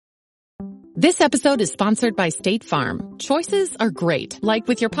This episode is sponsored by State Farm. Choices are great. Like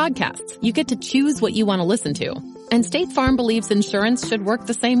with your podcasts, you get to choose what you want to listen to. And State Farm believes insurance should work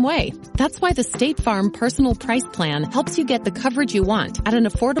the same way. That's why the State Farm Personal Price Plan helps you get the coverage you want at an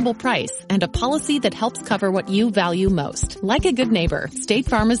affordable price and a policy that helps cover what you value most. Like a good neighbor, State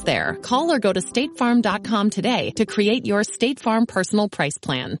Farm is there. Call or go to statefarm.com today to create your State Farm Personal Price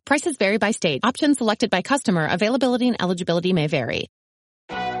Plan. Prices vary by state. Options selected by customer. Availability and eligibility may vary.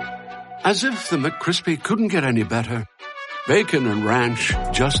 As if the McCrispy couldn't get any better, Bacon and Ranch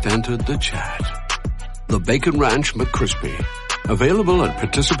just entered the chat. The Bacon Ranch McCrispy, available at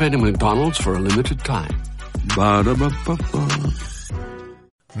participating McDonald's for a limited time. Ba-da-ba-ba-ba.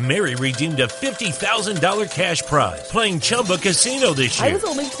 Mary redeemed a $50,000 cash prize playing Chumba Casino this year. I was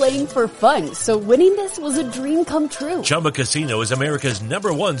only playing for fun, so winning this was a dream come true. Chumba Casino is America's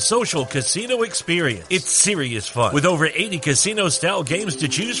 #1 social casino experience. It's serious fun. With over 80 casino-style games to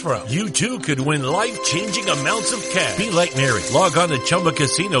choose from, you too could win life-changing amounts of cash. Be like Mary. Log on to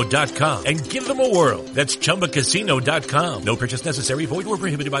ChumbaCasino.com and give them a whirl. That's ChumbaCasino.com. No purchase necessary. Void where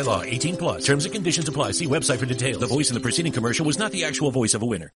prohibited by law. 18 plus. Terms and conditions apply. See website for details. The voice in the preceding commercial was not the actual voice of a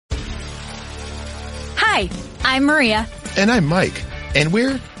winner. Hi, I'm Maria. And I'm Mike. And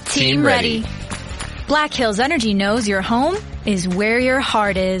we're Team Ready. Black Hills Energy knows your home is where your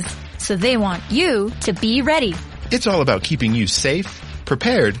heart is, so they want you to be ready. It's all about keeping you safe,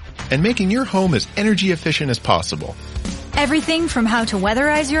 prepared, and making your home as energy efficient as possible. Everything from how to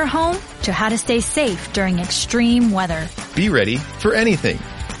weatherize your home to how to stay safe during extreme weather. Be ready for anything.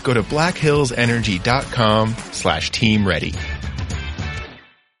 Go to blackhillsenergy.com/Team Ready.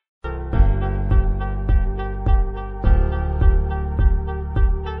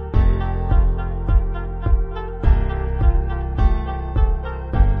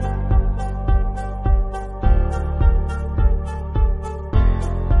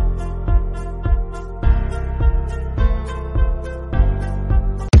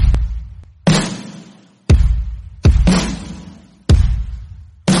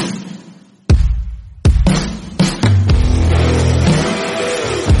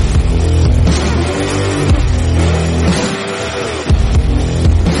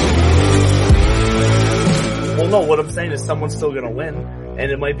 Someone's still going to win,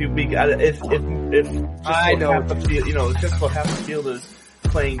 and it might be if I know half the field, just about half the field is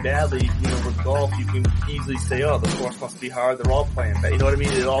playing badly. With golf, you can easily say, "Oh, the course must be hard. They're all playing bad." You know what I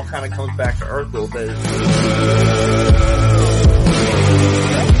mean? It all kind of comes back to earth a little bit.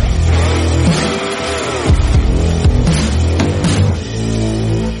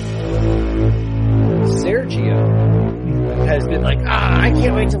 Sergio has been like, I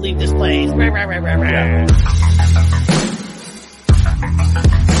can't wait to leave this place. Yeah.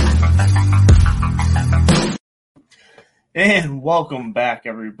 And welcome back,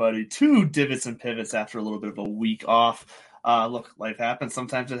 everybody, to Divots and Pivots after a little bit of a week off. Look, life happens.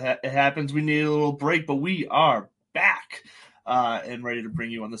 Sometimes it happens. We need a little break, but we are back and ready to bring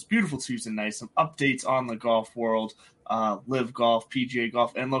you on this beautiful Tuesday night some updates on the golf world, live golf, PGA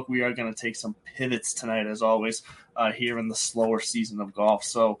golf. And look, we are going to take some pivots tonight, as always, here in the slower season of golf.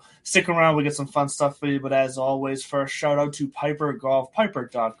 So stick around. We get some fun stuff for you. But as always, first, shout out to Piper Golf,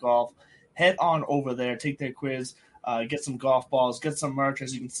 piper.golf. Head on over there, take their quiz. Get some golf balls, get some merch.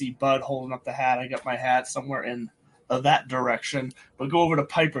 As you can see, Bud holding up the hat. I got my hat somewhere in that direction. But go over to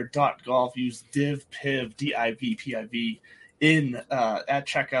piper.golf. Use DivPiv, D-I-V-P-I-V, at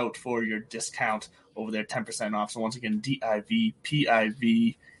checkout for your discount over there, 10% off. So once again,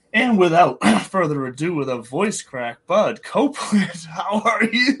 D-I-V-P-I-V. And without further ado, with a voice crack, Bud Copeland, how are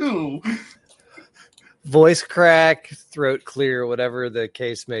you? Voice crack, throat clear, whatever the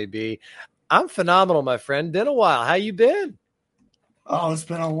case may be. I'm phenomenal, my friend. Been a while. How you been? Oh, it's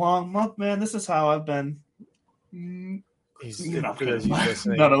been a long month, man. This is how I've been. No, it's been a crazy.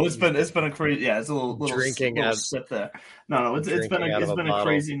 Yeah, it's a little drinking little sip there. No, it's been a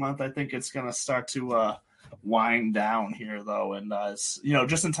crazy month. I think it's gonna start to wind down here though, and it's,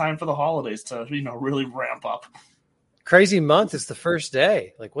 just in time for the holidays to really ramp up. Crazy month. It's the first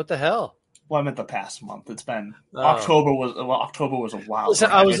day. Like, what the hell? Well, I meant the past month. It's been October was a wild.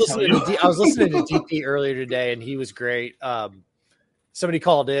 Listen, I was listening to DP earlier today, and he was great. Somebody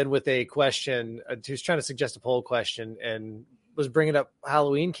called in with a question. He was trying to suggest a poll question and was bringing up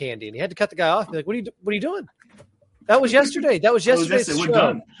Halloween candy, and he had to cut the guy off. And be like, "What are you doing? That was yesterday. That was yesterday's show. We're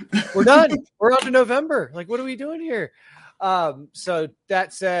done. We're done. We're on to November. Like, what are we doing here?" So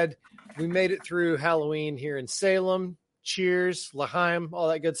that said, we made it through Halloween here in Salem. Cheers, L'chaim, all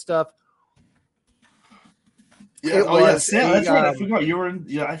that good stuff. It was. Yeah, that's right. I forgot you were in.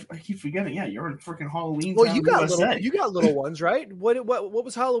 Yeah, I keep forgetting. Yeah, you're in freaking Halloween. Well, Town, you got USA. you got little ones, right? What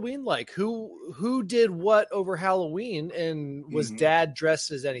was Halloween like? Who did what over Halloween, and was Dad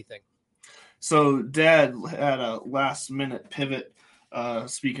dressed as anything? So Dad had a last minute pivot.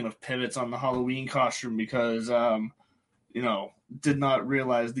 Speaking of pivots on the Halloween costume, because did not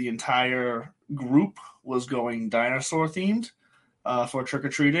realize the entire group was going dinosaur themed for trick or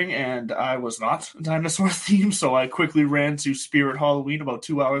treating, and I was not dinosaur themed, so I quickly ran to Spirit Halloween about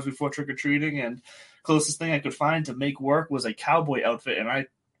 2 hours before trick or treating, and closest thing I could find to make work was a cowboy outfit, and I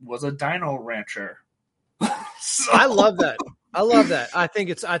was a dino rancher. So, I love that. I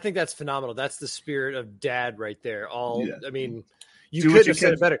think that's phenomenal. That's the spirit of Dad right there. I mean, you couldn't have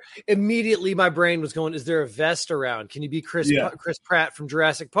said it better. Immediately, my brain was going, "Is there a vest around? Can you be Chris Pratt from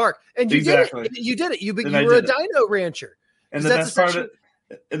Jurassic Park?" And you did it. You did it. You were a dino rancher. And the best part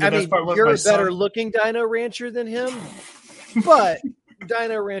was you're a better looking dino rancher than him, but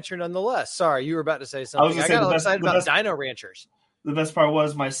dino rancher nonetheless. Sorry, you were about to say something. I got excited about dino ranchers. The best part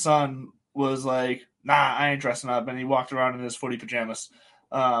was my son was like, "Nah, I ain't dressing up," and he walked around in his footy pajamas.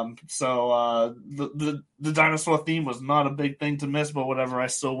 So the dinosaur theme was not a big thing to miss, but whatever, I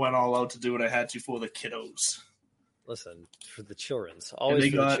still went all out to do what I had to for the kiddos. Listen, for the children's,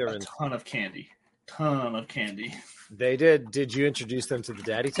 always for the children. A ton of candy. They did. Did you introduce them to the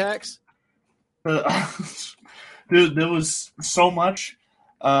daddy tax? Dude, there was so much.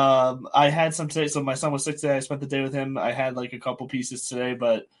 I had some today, so my son was 6 today. I spent the day with him. I had like a couple pieces today,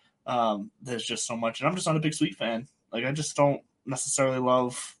 but there's just so much, and I'm just not a big sweet fan. Like, I just don't necessarily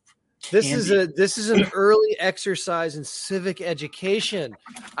love candy. This is an early exercise in civic education.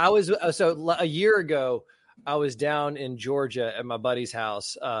 A year ago, I was down in Georgia at my buddy's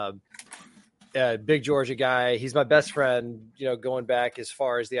house. Big Georgia guy. He's my best friend, going back as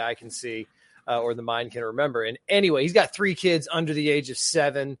far as the eye can see, or the mind can remember. And anyway, he's got 3 kids under the age of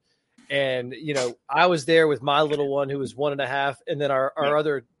 7. And, I was there with my little one who was 1.5. And then our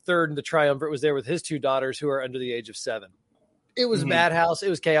other third in the triumvirate was there with his 2 daughters who are under the age of 7. It was madhouse. It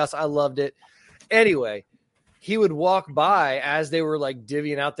was chaos. I loved it. Anyway, he would walk by as they were like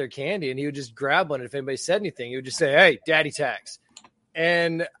divvying out their candy, and he would just grab one. And if anybody said anything, he would just say, "Hey, daddy tax."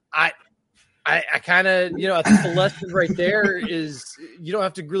 And I kind of, I think the lesson right there is you don't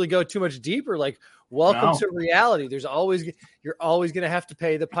have to really go too much deeper. Like, welcome to reality. You're always going to have to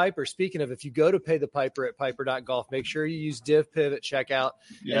pay the piper. Speaking of, if you go to pay the piper at piper.golf, make sure you use div pivot checkout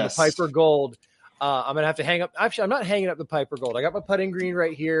and the Piper Gold. I'm going to have to hang up. Actually, I'm not hanging up the Piper Gold. I got my putting green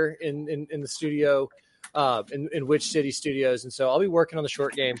right here in the studio, in Witch City Studios. And so I'll be working on the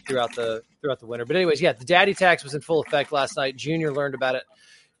short game throughout the winter. But anyways, the daddy tax was in full effect last night. Junior learned about it.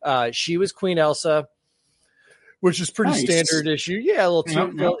 She was Queen Elsa, which is pretty standard issue. Yeah, a little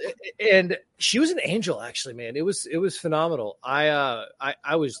too. And she was an angel, actually, man. It was phenomenal.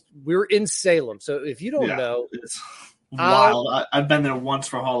 We were in Salem. So if you don't know, it's wild. I've been there once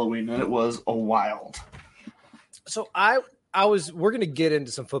for Halloween, and it was a wild. So we're going to get into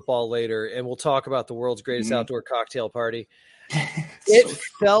some football later, and we'll talk about the world's greatest outdoor cocktail party. It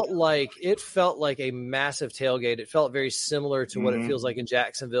felt like a massive tailgate. It felt very similar to what it feels like in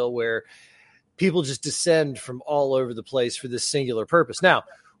Jacksonville, where people just descend from all over the place for this singular purpose. Now,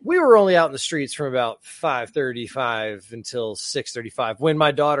 we were only out in the streets from about 5:35 until 6:35 when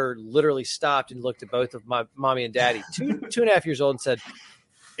my daughter literally stopped and looked at both of my mommy and daddy, 2.5 years old, and said,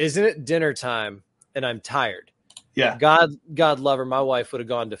 "Isn't it dinner time? And I'm tired." Yeah. God love her. My wife would have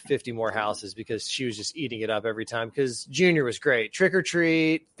gone to 50 more houses because she was just eating it up every time, because Junior was great. Trick or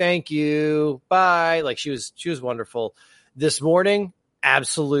treat. Thank you. Bye. Like, she was wonderful. This morning,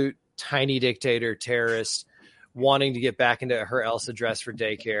 absolute tiny dictator terrorist wanting to get back into her Elsa dress for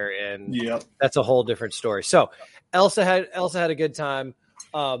daycare. And that's a whole different story. So Elsa had a good time.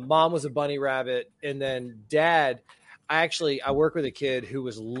 Mom was a bunny rabbit. And then Dad, I work with a kid who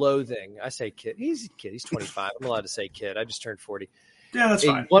was loathing. I say kid. He's a kid. He's 25. I'm allowed to say kid. I just turned 40. Yeah, that's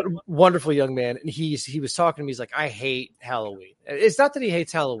fine. Wonderful young man. And he was talking to me. He's like, "I hate Halloween." It's not that he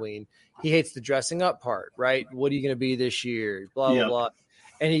hates Halloween. He hates the dressing up part, right? What are you going to be this year? Blah, blah, blah.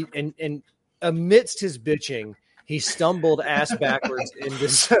 And and amidst his bitching, he stumbled ass backwards into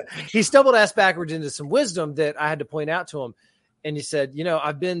some wisdom that I had to point out to him. And he said,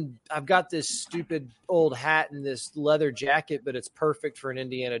 I've got this stupid old hat and this leather jacket, but it's perfect for an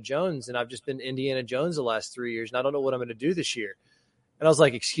Indiana Jones. And I've just been Indiana Jones the last 3 years, and I don't know what I'm going to do this year. And I was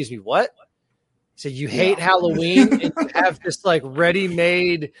like, "Excuse me, what?" So you hate Halloween and you have this like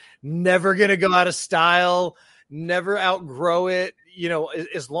ready-made, never going to go out of style, never outgrow it.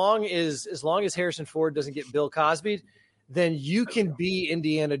 As long as Harrison Ford doesn't get Bill Cosby, then you can be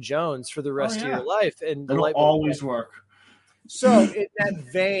Indiana Jones for the rest of your life. And the it'll light always work. So in that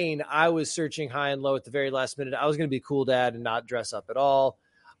vein, I was searching high and low at the very last minute. I was going to be a cool dad and not dress up at all.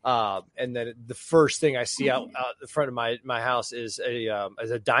 And then the first thing I see out the front of my house is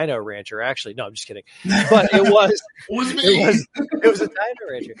a Dino Rancher. Actually, no, I'm just kidding. But it was a Dino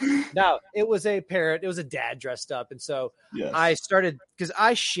Rancher. Now it was a parent. It was a dad dressed up, and so I started because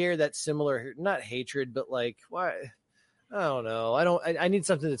I share that similar, not hatred, but like why. I don't know. I need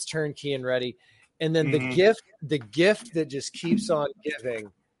something that's turnkey and ready. And then the gift that just keeps on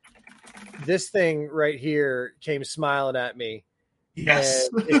giving. This thing right here came smiling at me. Yes.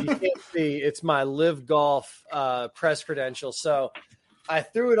 And if you can't see, it's my Live Golf press credential. So I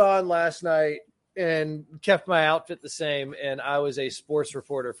threw it on last night and kept my outfit the same. And I was a sports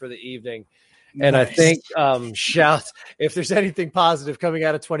reporter for the evening. And I think shout if there's anything positive coming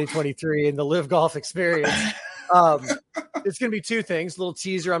out of 2023 in the Live Golf experience. It's going to be two things. A little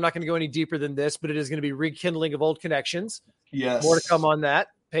teaser. I'm not going to go any deeper than this, but it is going to be rekindling of old connections. Yes. More to come on that.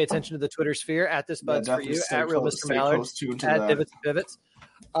 Pay attention to the Twitter sphere at This Buds for You, at Real Mr. Mallard, at Divots and Pivots,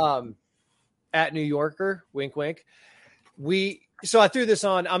 at New Yorker, wink, wink. So I threw this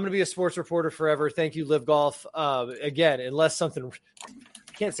on. I'm going to be a sports reporter forever. Thank you, Live Golf. Again, unless something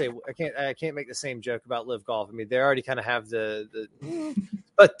I can't make the same joke about Live Golf. I mean, they already kind of have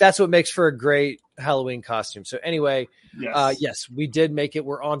but that's what makes for a great Halloween costume. So anyway, yes, we did make it.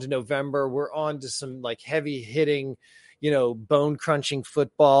 We're on to November. We're on to some like heavy hitting, bone crunching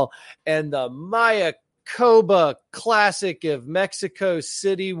football, and the Mayakoba Classic of Mexico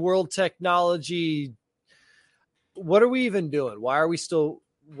City World Technology. What are we even doing? Why are we still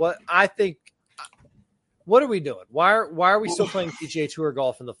what are we doing? Why are we still playing PGA Tour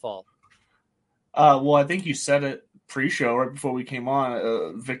golf in the fall? Well, I think you said it pre-show right before we came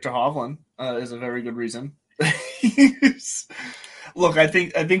on. Victor Hovland is a very good reason. Look, I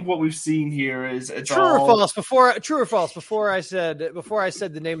think what we've seen here is it's true or false. True or false. Before I said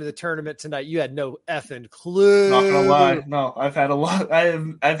the name of the tournament tonight, you had no effing clue. Not gonna lie, no. I've had a lot.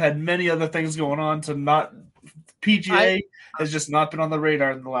 I've had many other things going on to not. PGA has just not been on the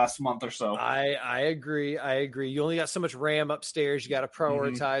radar in the last month or so. I agree. You only got so much RAM upstairs. You got to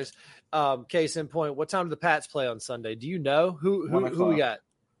prioritize. Case in point, what time do the Pats play on Sunday? Do you know who we got?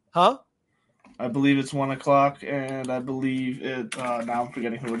 Huh? I believe it's 1:00, and I believe it. Now I'm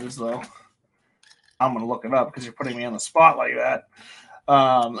forgetting who it is, though. I'm going to look it up because you're putting me on the spot like that.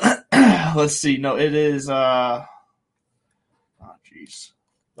 Let's see. No, it is. Oh, jeez.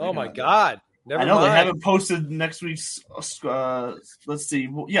 Oh my God. Never I know mind. They haven't posted next week's. Let's see.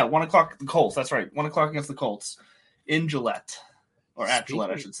 Yeah, 1:00. The Colts. That's right. 1:00 against the Colts in Gillette, or at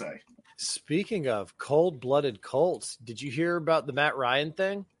Gillette, I should say. Speaking of cold-blooded Colts, did you hear about the Matt Ryan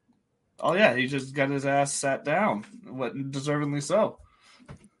thing? Oh yeah, he just got his ass sat down. Deservingly so.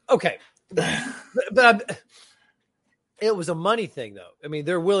 Okay, but it was a money thing, though. I mean,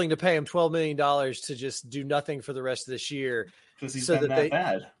 they're willing to pay him $12 million to just do nothing for the rest of this year because he's been that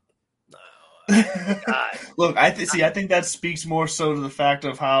bad. God. Look, I think that speaks more so to the fact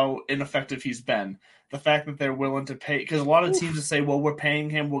of how ineffective he's been. The fact that they're willing to pay, because a lot of teams would say, "Well, we're paying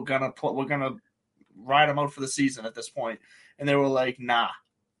him. We're gonna ride him out for the season at this point," and they were like, "Nah."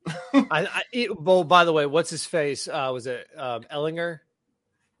 Well, by the way, what's his face? Was it Ellinger?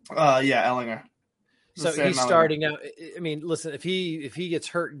 Yeah, Ellinger. So he's starting out. I mean, listen, if he gets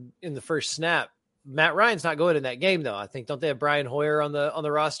hurt in the first snap, Matt Ryan's not going in that game, though. I think don't they have Brian Hoyer on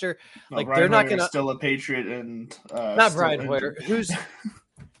the roster? No, like Brian they're not going to still a Patriot and not Brian Hoyer.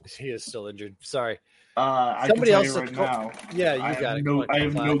 He is still injured. Sorry. Somebody else right now. Yeah, you got it. I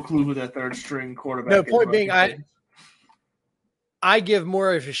have no clue who that third string quarterback. No, point being, I give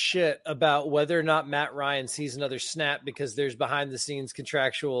more of a shit about whether or not Matt Ryan sees another snap because there's behind the scenes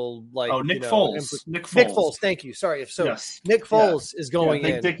contractual Nick Foles. Nick Foles. Thank you. Sorry. So yes. Nick Foles is going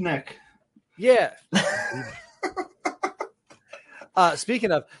in. Dick Nick. Yeah.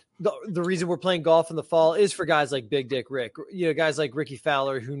 Speaking of the reason we're playing golf in the fall is for guys like Big Dick Rick, guys like Ricky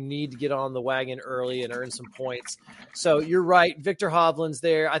Fowler who need to get on the wagon early and earn some points. So you're right. Victor Hovland's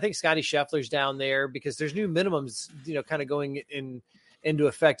there. I think Scotty Scheffler's down there because there's new minimums, kind of going into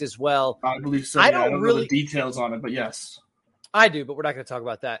effect as well. I believe so. I don't know the details on it, but yes, I do, but we're not going to talk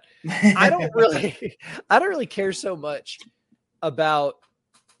about that. I don't really care so much about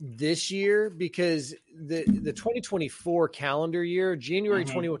this year because the 2024 calendar year, January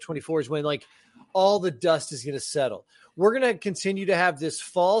 2024 is when all the dust is going to settle. We're going to continue to have this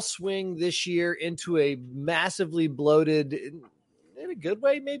fall swing this year into a massively bloated, in a good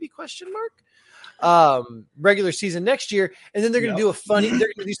way, maybe ? regular season next year, and then they're going to do they're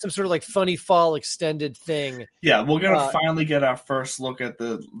going to do some sort of like funny fall extended thing. Yeah, we're going to finally get our first look at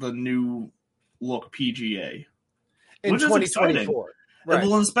the new look PGA in 2024. Right.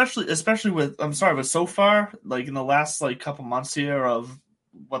 Well, especially with, I'm sorry, but so far, like in the last like couple months here of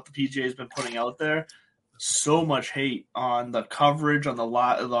what the PGA has been putting out there, so much hate on the coverage, on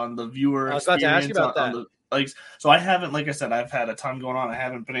the viewer. I was about to ask you about that. So I haven't, like I said, I've had a ton going on. I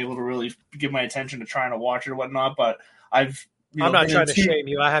haven't been able to really give my attention to trying to watch it or whatnot. But I'm not trying to shame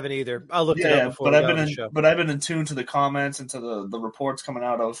you. I haven't either. I looked it up before. But I've been in tune to the comments and to the reports coming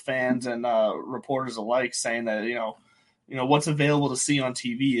out of fans and reporters alike, saying that what's available to see on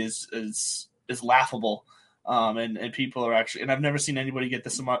TV is laughable, and people are actually. And I've never seen anybody get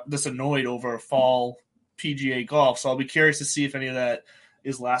this annoyed over fall PGA golf. So I'll be curious to see if any of that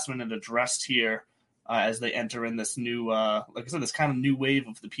is last minute addressed here. As they enter in this new, like I said, this kind of new wave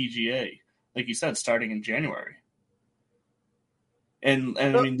of the PGA, like you said, starting in January. And I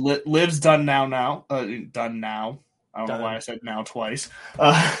mean, Liv's done now. Done now. I don't know why I said now twice.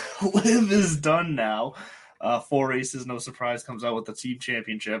 Liv is done now. 4 races, no surprise, comes out with the team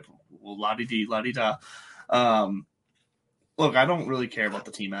championship. Well, la-di-dee, la-di-da. Look, I don't really care about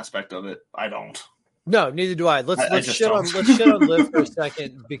the team aspect of it. I don't. No, neither do I. Let's shit on Liv for a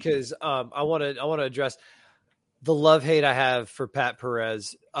second because I want to address the love-hate I have for Pat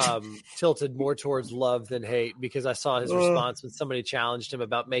Perez, tilted more towards love than hate because I saw his response when somebody challenged him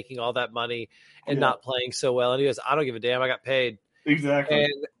about making all that money and not playing so well. And he goes, I don't give a damn. I got paid. Exactly.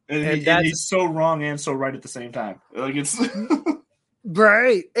 And he's so wrong and so right at the same time. Like it's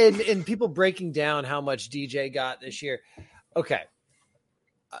right. And people breaking down how much DJ got this year. Okay.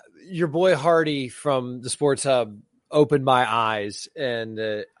 Your boy Hardy from the Sports Hub opened my eyes,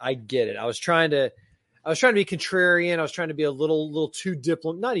 and I get it. I was trying to be contrarian. I was trying to be a little too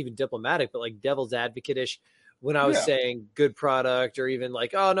not even diplomatic, but like devil's advocate-ish when I was saying good product, or even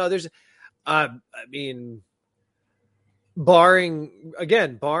like, oh no, there's, I mean, barring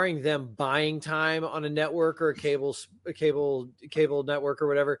them buying time on a network or a cable network or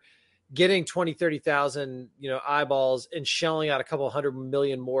whatever, getting 20, 30,000, eyeballs and shelling out a couple $100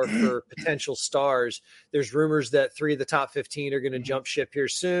 million more for potential stars. There's rumors that 3 of the top 15 are going to jump ship here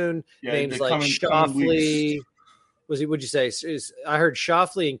soon. Yeah, names like Shoffley. What'd you say? I heard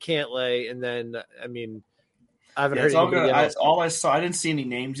Shoffley and Cantlay. And then, I mean, I haven't heard anybody else. All I saw, I didn't see any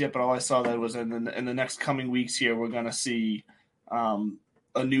names yet, but all I saw that was in the next coming weeks here, we're going to see,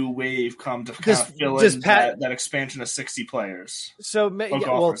 a new wave come to kind of fill in that expansion of 60 players. So,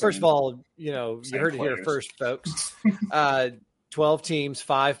 first of all, you heard it here first, folks. 12 teams,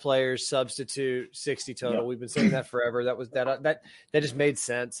 5 players, substitute, 60 total. Yep. We've been saying that forever. That just made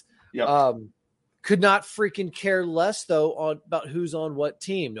sense. Yep. Could not freaking care less though about who's on what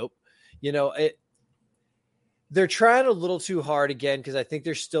team. Nope. They're trying a little too hard again because I think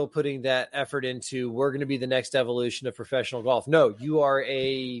they're still putting that effort into we're going to be the next evolution of professional golf. No, you are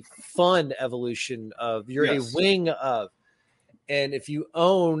a fun evolution of a wing of. And if you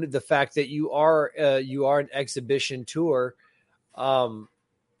own the fact that you are an exhibition tour, then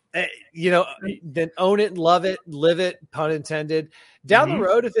own it and love it, live it, pun intended. Down the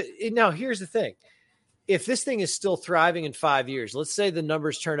road, now here's the thing. If this thing is still thriving in 5 years, let's say the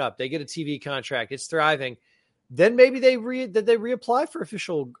numbers turn up, they get a TV contract, it's thriving. Then maybe they reapply for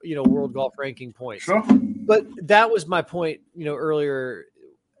official, world golf ranking points. Sure. But that was my point, earlier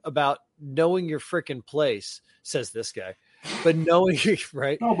about knowing your freaking place, says this guy. But knowing,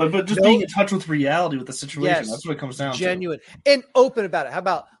 right? No, but just being in touch with reality with the situation. Yes, that's what it comes down to. And open about it. How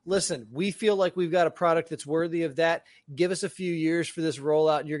about, listen, we feel like we've got a product that's worthy of that. Give us a few years for this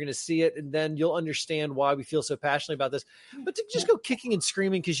rollout and you're going to see it. And then you'll understand why we feel so passionately about this. But to just go kicking and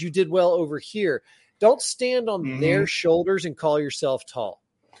screaming because you did well over here. Don't stand on their shoulders and call yourself tall.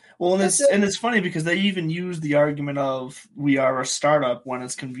 Well, and it's funny because they even use the argument of we are a startup when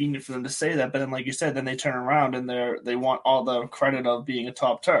it's convenient for them to say that. But then, like you said, then they turn around and they want all the credit of being a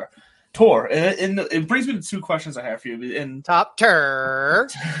top tour. And it brings me to 2 questions I have for you. And top tour.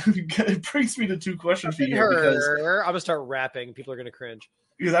 It brings me to 2 questions for you because I'm gonna start rapping. People are gonna cringe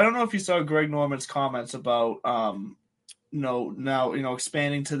because I don't know if you saw Greg Norman's comments about now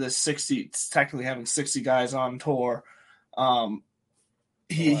expanding to this 60, technically having 60 guys on tour.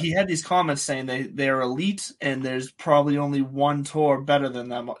 He had these comments saying they're elite and there's probably only one tour better than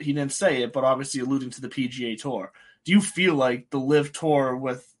them. He didn't say it, but obviously alluding to the PGA Tour. Do you feel like the Live Tour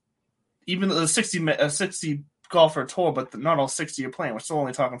with even the 60 golfer tour, but not all 60 are playing? We're still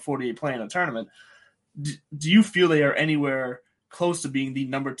only talking 48 playing a tournament. Do you feel they are anywhere close to being the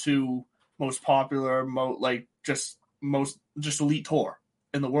number 2 most popular, just elite tour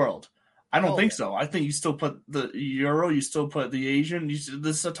in the world? I don't think so. I think you still put the Euro, you still put the Asian.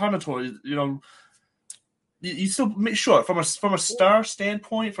 There's a ton of toys. You still sure from a star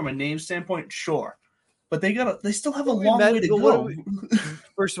standpoint, from a name standpoint, sure. But they still have a long way to go.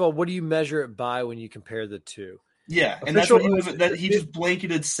 First of all, what do you measure it by when you compare the two? Yeah, and that's what he just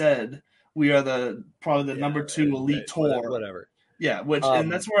blanketed said. We are probably the number 2 elite tour. Whatever. Yeah,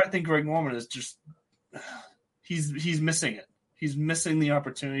 and that's where I think Greg Norman is just he's missing it. He's missing the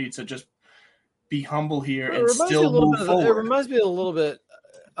opportunity to just be humble here and still move forward. It reminds me a little bit.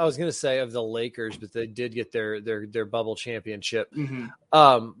 I was going to say of the Lakers, but they did get their bubble championship. Mm-hmm.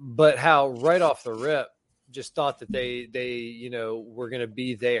 But how right off the rip, just thought that they were going to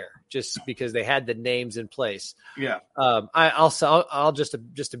be there just because they had the names in place. Yeah. I'll just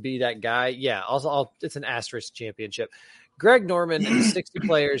to be that guy. Yeah. It's an asterisk championship. Greg Norman and the 60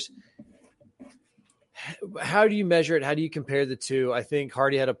 players. How do you measure it? How do you compare the two? I think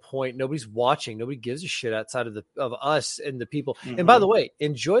Hardy had a point. Nobody's watching. Nobody gives a shit outside of us and the people. Mm-hmm. And by the way,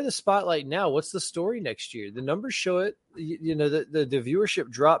 enjoy the spotlight now. What's the story next year? The numbers show it. The viewership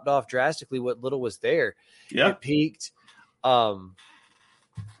dropped off drastically. What little was there, it peaked. I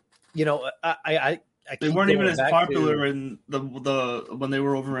they weren't even as popular in the when they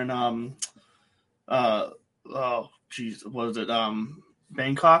were over in what was it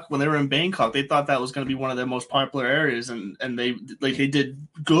Bangkok. When they were in Bangkok, they thought that was going to be one of their most popular areas, and they did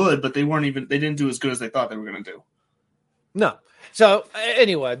good, but they didn't do as good as they thought they were going to do. No. So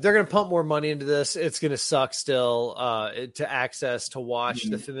anyway, they're going to pump more money into this. It's going to suck still to access, to watch,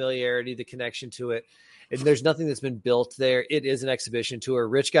 the familiarity, the connection to it. And there's nothing that's been built there. It is an exhibition tour.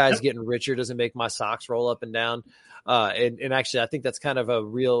 Rich guys getting richer doesn't make my socks roll up and down. And actually, I think that's kind of a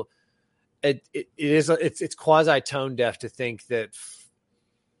real. It's quasi tone deaf to think that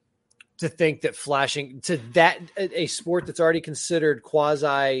flashing to that a sport that's already considered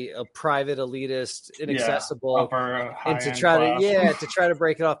quasi a private, elitist, inaccessible, and to try to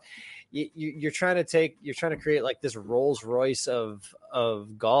break it off. You're trying to create like this Rolls Royce of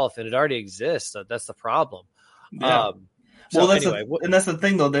golf, and it already exists. So that's the problem. Yeah. That's the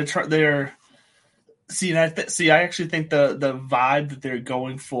thing though. I actually think the vibe that they're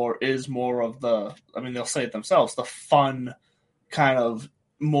going for is more of they'll say it themselves, the fun kind of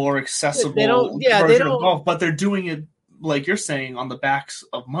more accessible version of golf, but they're doing it like you're saying on the backs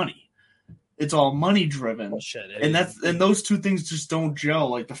of money. It's all money driven, and those two things just don't gel.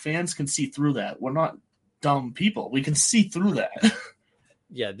 Like the fans can see through that. We're not dumb people. We can see through that.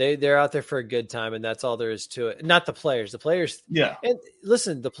 Yeah, they're out there for a good time, and that's all there is to it. Not the players. The players, And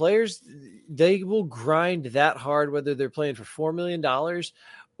listen, the players, they will grind that hard whether they're playing for $4 million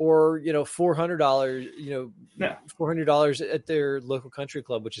or $400, $400 at their local country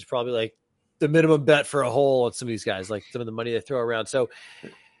club, which is probably like the minimum bet for a hole on some of these guys, like some of the money they throw around. So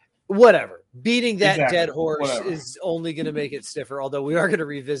whatever, beating that dead horse is only going to make it stiffer. Although we are going to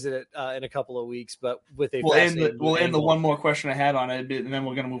revisit it in a couple of weeks, but with a we'll end the one more question I had on it, and then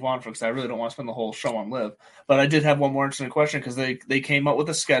we're going to move on because I really don't want to spend the whole show on Liv. But I did have one more interesting question because they came up with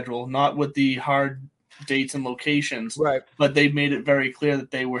a schedule, not with the hard dates and locations, right? But they made it very clear that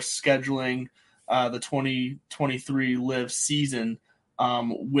they were scheduling the 2023 Liv season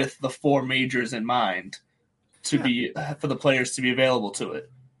with the 4 majors in mind be for the players to be available to it.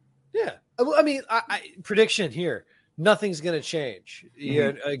 Yeah. I mean, I prediction here, nothing's going to change.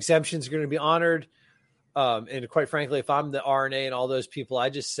 Exemptions are going to be honored. And quite frankly, if I'm the RNA and all those people, I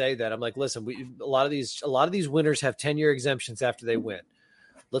just say that I'm like, listen, a lot of these winners have 10-year exemptions after they win.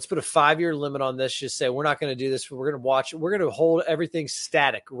 Let's put a 5-year limit on this. Just say, we're not going to do this. We're going to watch. We're going to hold everything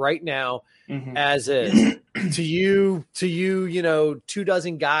static right now as is. to you,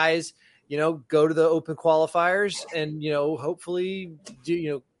 24 guys, go to the open qualifiers and, hopefully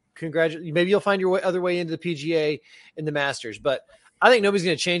congratulate. Maybe you'll find your other way into the PGA and the Masters, but I think nobody's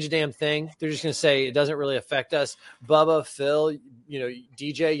going to change a damn thing. They're just going to say it doesn't really affect us. Bubba, Phil,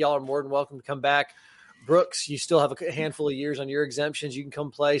 DJ, y'all are more than welcome to come back. Brooks, you still have a handful of years on your exemptions. You can come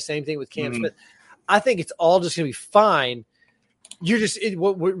play. Same thing with Cam Smith. I think it's all just going to be fine. You're just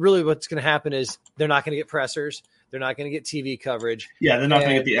what's going to happen is they're not going to get pressers. They're not going to get TV coverage. Yeah, they're not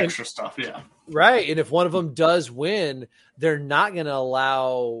going to get the extra stuff. Yeah, right. And if one of them does win, they're not going to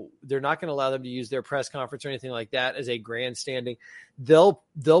allow them to use their press conference or anything like that as a grandstanding. They'll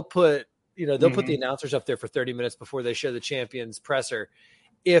put put the announcers up there for 30 minutes before they show the champions presser.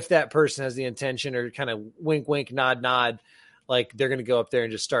 If that person has the intention or kind of wink, wink, nod, nod, like they're going to go up there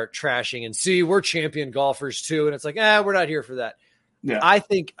and just start trashing and see, we're champion golfers too. And it's like, we're not here for that. Yeah. I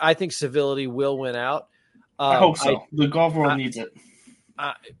think civility will win out. I hope so. The golf world needs it.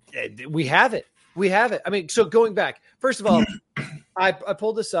 We have it. I mean, so going back, first of all, I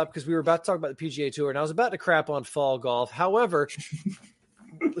pulled this up because we were about to talk about the PGA Tour, and I was about to crap on fall golf. However,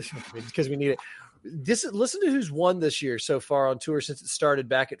 because we need it. Listen to who's won this year so far on tour since it started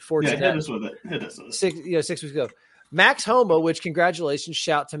back at Fortinet. Yeah, hit us with it. 6 weeks ago. Max Homa, which congratulations,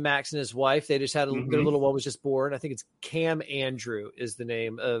 shout to Max and his wife. They just had their little one was just born. I think it's Cam Andrew is the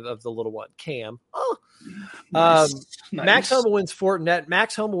name of the little one. Cam. Oh, nice. Max Homa wins Fortinet.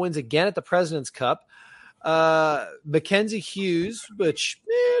 Max Homa wins again at the President's Cup. Mackenzie Hughes, which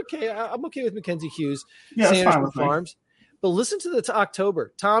I'm okay with Mackenzie Hughes. Yeah, that's fine with Farms. But listen to the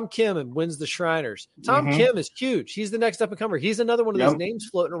October. Tom Kim wins the Shriners. Tom Kim is huge. He's the next up and comer. He's another one of those names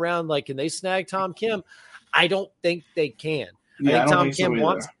floating around. Like, can they snag Tom Kim? I don't think they can. Yeah, I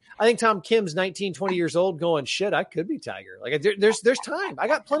think Tom Kim's 19, 20 years old going, shit, I could be Tiger. Like, there's time. I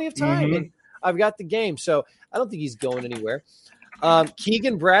got plenty of time. And I've got the game. So I don't think he's going anywhere.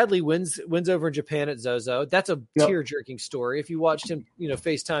 Keegan Bradley wins over in Japan at Zozo. That's a tear-jerking story. If you watched him,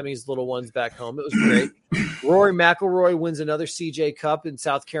 FaceTiming his little ones back home, it was great. Rory McIlroy wins another CJ Cup in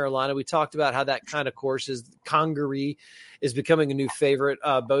South Carolina. We talked about how that kind of course is Congaree is becoming a new favorite,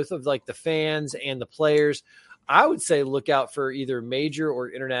 both of like the fans and the players. I would say look out for either major or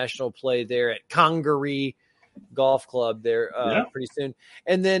international play there at Congaree Golf Club there pretty soon.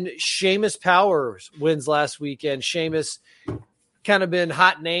 And then Seamus Powers wins last weekend. Seamus kind of been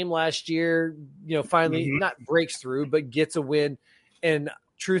hot name last year, finally not breaks through, but gets a win. And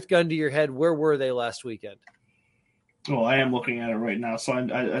truth gun to your head, where were they last weekend? Well, I am looking at it right now, so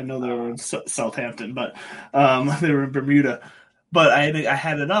I know they were in Southampton, but they were in Bermuda. But I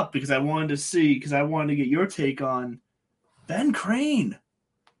had it up because I wanted to get your take on Ben Crane.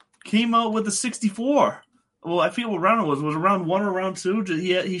 Came out with a 64. Well, I forget what round it was. Was it round 1 or round 2?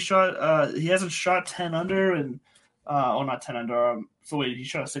 He shot. He hasn't shot 10 under and. Not 10 under. So wait, he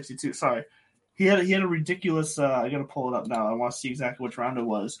shot a 62. Sorry, he had a ridiculous. I gotta pull it up now. I want to see exactly which round it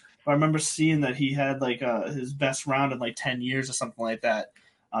was. But I remember seeing that he had like his best round in like 10 years or something like that.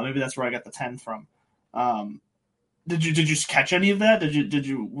 Maybe that's where I got the 10 from. Did you catch any of that?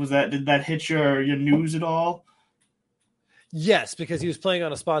 Did that hit your news at all? Yes, because he was playing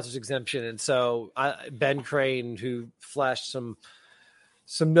on a sponsor's exemption, and so Ben Crane, who flashed some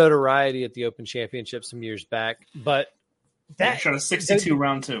notoriety at the Open Championship some years back, but that shot a 62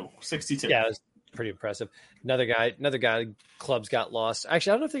 round 2. 62. Yeah, it was pretty impressive. Another guy, clubs got lost.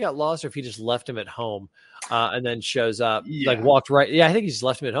 Actually, I don't know if they got lost or if he just left him at home and then shows up, walked right. Yeah, I think he just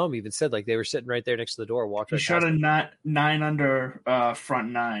left him at home. He even said like they were sitting right there next to the door. Walked. He shot a 9 under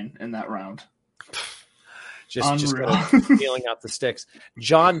front 9 in that round. just feeling out the sticks.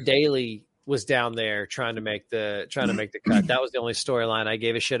 John Daly was down there trying to make the cut. That was the only storyline I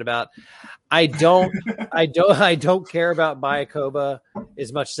gave a shit about. I don't care about Mayakoba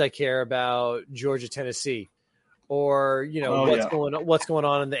as much as I care about Georgia, Tennessee, or what's going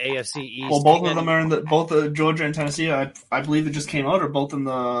on in the AFC East. Well, both of them are in both Georgia and Tennessee. I believe they just came out, are both in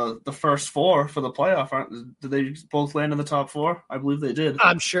the first 4 for the playoff. Did they both land in the top 4? I believe they did.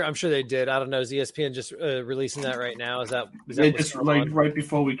 I'm sure they did. I don't know. Is ESPN just releasing that right now? Is that they just like on? Right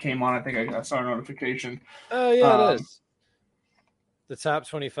before we came on? I think I saw a notification. Oh yeah, it is. The top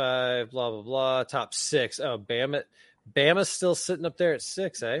 25, blah blah blah. Top 6. Oh, Bama's still sitting up there at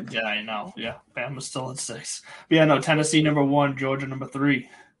 6, eh? Yeah, I know. Yeah, Bama's still at 6. But yeah, no, Tennessee number 1, Georgia number 3.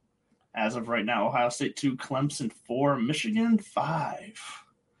 As of right now, Ohio State 2, Clemson 4, Michigan 5.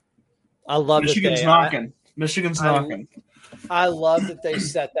 I love Michigan's knocking. Michigan's knocking. I love that they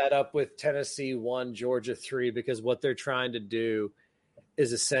set that up with Tennessee 1, Georgia 3, because what they're trying to do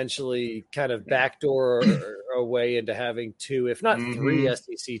is essentially kind of backdoor a way into having 2, if not 3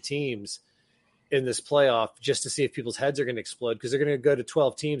 SEC teams in this playoff, just to see if people's heads are going to explode, because they're going to go to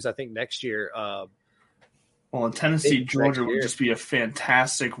 12 teams, I think, next year. Well, in Tennessee, Georgia would just be a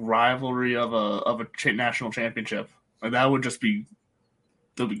fantastic rivalry of a national championship. Like that would just be,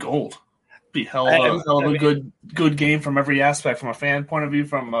 that'd be gold. Be hell of a good game from every aspect, from a fan point of view,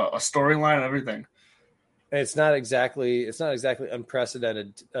 from a storyline, and everything. It's not exactly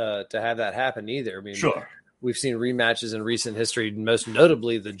unprecedented to have that happen either. I mean, sure. We've seen rematches in recent history, most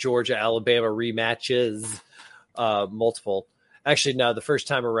notably the Georgia-Alabama rematches, multiple. Actually, no, the first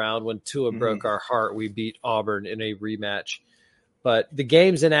time around when Tua broke our heart, we beat Auburn in a rematch. But the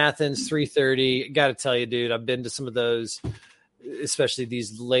games in Athens, 3:30, got to tell you, dude, I've been to some of those, especially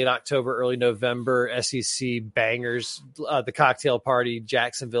these late October, early November SEC bangers. The cocktail party,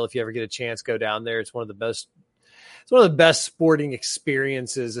 Jacksonville, if you ever get a chance, go down there. It's one of the best sporting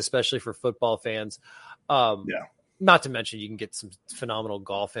experiences, especially for football fans. Not to mention you can get some phenomenal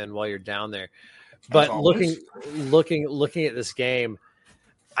golf in while you're down there. But looking at this game,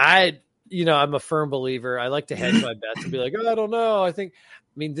 I I'm a firm believer. I like to hedge my bets and be like, I don't know.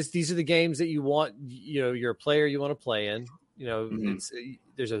 These are the games that you want, you're a player you want to play in. It's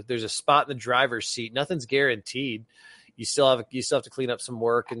there's a spot in the driver's seat. Nothing's guaranteed. You still have to clean up some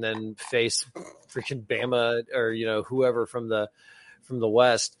work and then face freaking Bama or whoever from the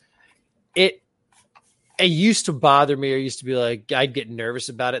West. It used to bother me. I used to be like, I'd get nervous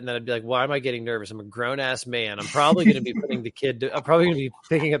about it, and then I'd be like, why am I getting nervous? I'm a grown ass man. I'm probably going to be I'm probably going to be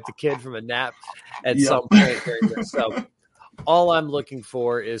picking up the kid from a nap at some point during this. So all I'm looking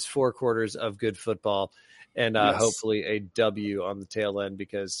for is 4 quarters of good football and hopefully a W on the tail end,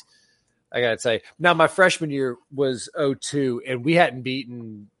 because I got to say, now my freshman year was 0-2, and we hadn't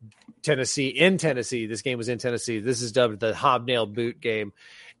beaten Tennessee in Tennessee. This game was in Tennessee. This is dubbed the hobnail boot game.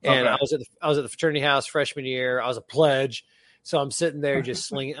 And I was at the fraternity house freshman year. I was a pledge. So I'm sitting there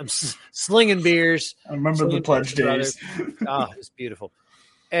just slinging beers. I remember the pledge days. Oh, it was beautiful.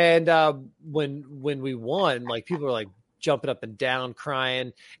 And when we won, like, people were like jumping up and down,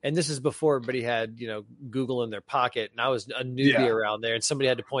 crying. And this is before everybody had, Google in their pocket. And I was a newbie around there. And somebody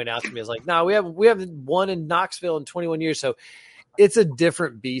had to point out to me, I was like, no, we haven't won in Knoxville in 21 years. So it's a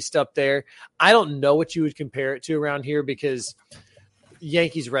different beast up there. I don't know what you would compare it to around here, because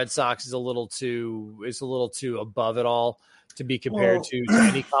Yankees Red Sox is a little too above it all to be compared to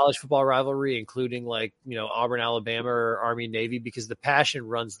any college football rivalry, including Auburn, Alabama, or Army, Navy, because the passion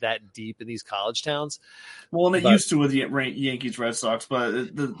runs that deep in these college towns. Well, and it used to with the Yankees Red Sox, but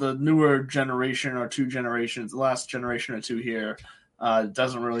the newer generation or 2 generations, the last generation or 2 here,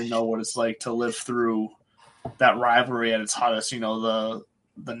 doesn't really know what it's like to live through that rivalry at its hottest. The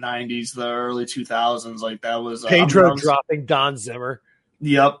 90s, the early 2000s, like that was Pedro dropping Don Zimmer.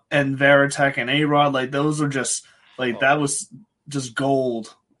 Yep, and Veritek and A-Rod, like those are just that was just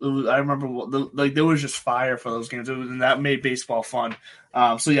gold. I remember there was just fire for those games, and that made baseball fun.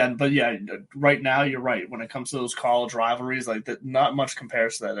 Right now you're right. When it comes to those college rivalries, not much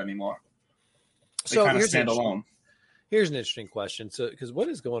compares to that anymore. They kind of stand alone. Here's an interesting question. So, because what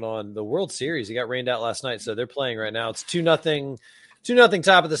is going on? The World Series, it got rained out last night, so they're playing right now. It's 2-0,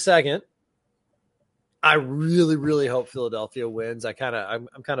 top of the second. I really, really hope Philadelphia wins. I'm kind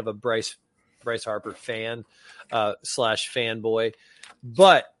of a Bryce Harper fan / fanboy.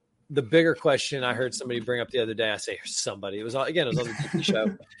 But the bigger question I heard somebody bring up the other day, I say somebody, it was on the TV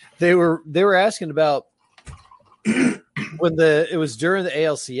show. They were asking about it was during the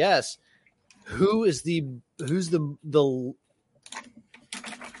ALCS, who's the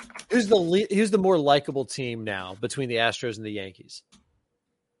more likable team now between the Astros and the Yankees?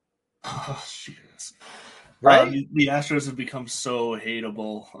 Oh, jeez. Right? The Astros have become so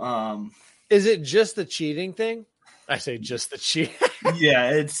hateable. Is it just the cheating thing? I say just the cheating.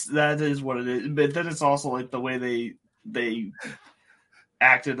 Yeah, that is what it is. But then it's also like the way they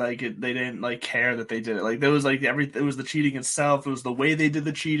acted like it. They didn't care that they did it. Like there was it was the cheating itself. It was the way they did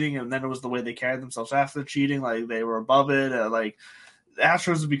the cheating, and then it was the way they carried themselves after the cheating. Like they were above it. The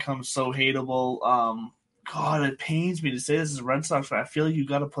Astros have become so hateable. God, it pains me to say this as a Red Sox, but I feel like you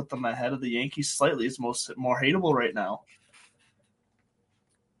got to put them ahead of the Yankees slightly. It's more hateable right now.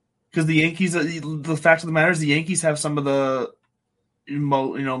 Because the Yankees, the fact of the matter is, the Yankees have some of the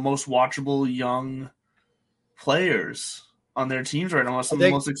most watchable young players on their teams right now. Some of the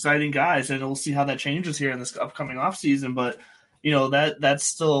most exciting guys, and we'll see how that changes here in this upcoming offseason. But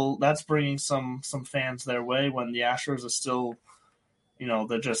that's bringing some fans their way when the Astros are still,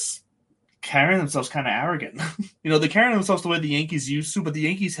 they're just carrying themselves kind of arrogant. They're carrying themselves the way the Yankees used to, but the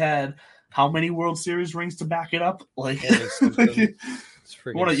Yankees had how many World Series rings to back it up?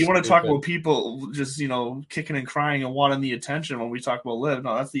 You want to talk about people just kicking and crying and wanting the attention when we talk about LIV?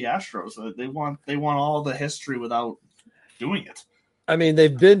 No, that's the Astros. They want all the history without doing it. I mean,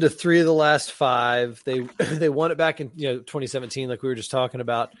 they've been to 3 of the last 5. They won it back in 2017, like we were just talking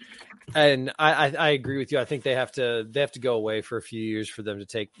about. And I agree with you. I think they have to go away for a few years for them to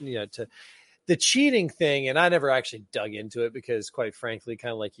take to the cheating thing. And I never actually dug into it because, quite frankly,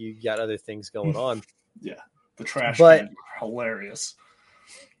 kind of like you got other things going on. Yeah, the trash can hilarious.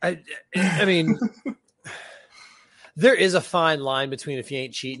 I mean, there is a fine line between if you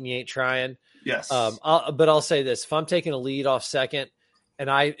ain't cheating, you ain't trying. Yes. But I'll say this: if I'm taking a lead off second, and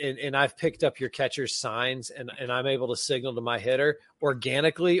I've picked up your catcher's signs, and I'm able to signal to my hitter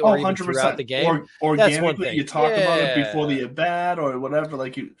organically or even 100%. Throughout the game, organically, you talk about it before the at bat or whatever.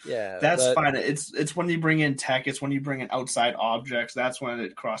 That's fine. It's when you bring in tech, it's when you bring in outside objects. That's when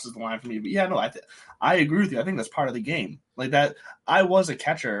it crosses the line for me. But yeah, no, I agree with you. I think that's part of the game. Like that, I was a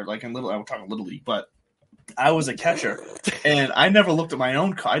catcher, I'm talking Little League, but I was a catcher, and I never looked at my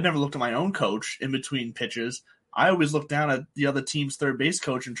own. I never looked at my own coach in between pitches I always look down at the other team's third base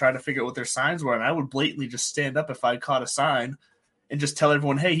coach and try to figure out what their signs were. And I would blatantly just stand up if I caught a sign and just tell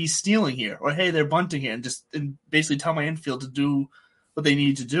everyone, hey, he's stealing here, or hey, they're bunting here, and basically tell my infield to do what they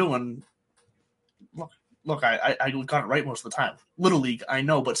need to do. And look, I got it right most of the time. Little League, I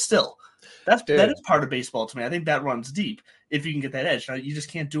know, but still, that is part of baseball to me. I think that runs deep if you can get that edge. Now, you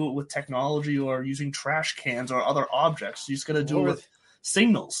just can't do it with technology or using trash cans or other objects. You just got to do it with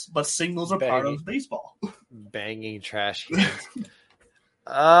signals. But signals are part of baseball. Banging trash cans.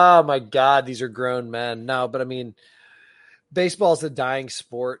 Oh, my God, these are grown men. No, but I mean, baseball is a dying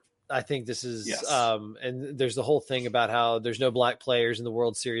sport. I think this is, and there's the whole thing about how there's no black players in the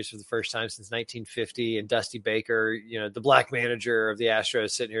World Series for the first time since 1950. And Dusty Baker, the black manager of the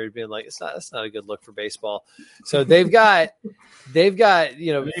Astros, sitting here being like, that's not a good look for baseball. So they've got, I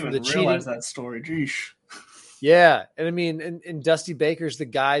didn't even realize that story. Geesh. Yeah. And I mean, and Dusty Baker's the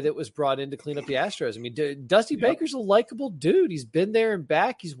guy that was brought in to clean up the Astros. I mean, Dusty Baker's a likable dude. He's been there and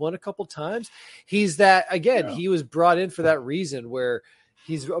back. He's won a couple times. He's that, again, he was brought in for that reason where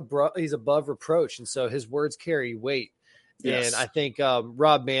he's above reproach. And so his words carry weight. Yes. And I think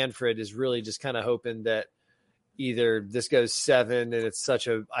Rob Manfred is really just kind of hoping that either this goes 7 and it's such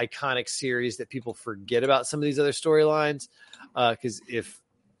an iconic series that people forget about some of these other storylines. Because if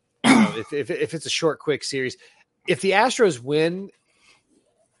it's a short, quick series, if the Astros win,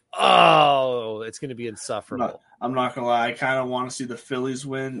 it's going to be insufferable. I'm not going to lie. I kind of want to see the Phillies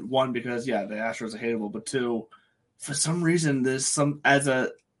win. One, because the Astros are hateable, but two, for some reason,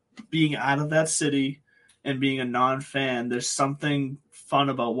 being out of that city and being a non-fan, there's something fun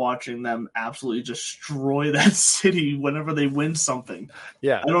about watching them absolutely destroy that city whenever they win something.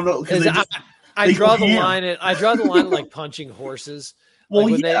 Yeah. I don't know. I draw the line at like punching horses. Well,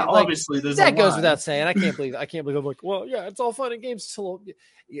 obviously there's that goes without saying. I can't believe I'm like, well, yeah, it's all fun and games until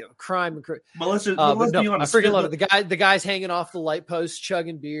crime. But let's be honest. I freaking love it. The guy's hanging off the light post,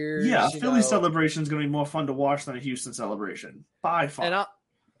 chugging beers. Yeah, Philly celebration is going to be more fun to watch than a Houston celebration by far. And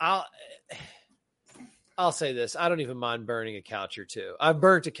I'll say this: I don't even mind burning a couch or two. I've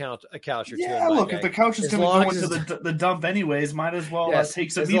burnt a couch or two. Yeah, look, if the couch is going to go into the dump anyways, might as well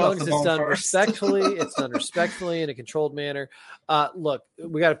take some meat off the bone first. It's done respectfully in a controlled manner. Look,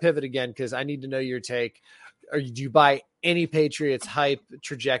 we got to pivot again because I need to know your take. Do you buy any Patriots hype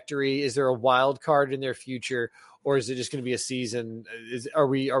trajectory? Is there a wild card in their future, or is it just going to be a season? Are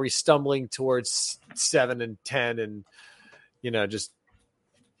we stumbling towards 7 and 10 and just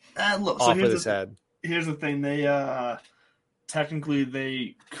look? Off with his head? Here's the thing. They technically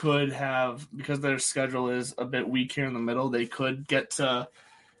they could have, because their schedule is a bit weak here in the middle, they could get to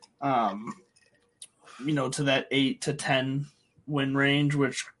to that 8 to 10 win range,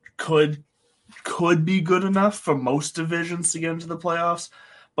 which could be good enough for most divisions to get into the playoffs.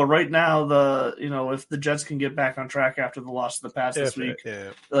 But right now, if the Jets can get back on track after the loss to the Pats this week,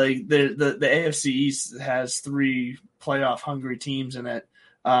 like the AFC East has 3 playoff hungry teams in it.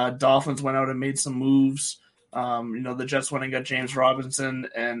 Dolphins went out and made some moves. The Jets went and got James Robinson,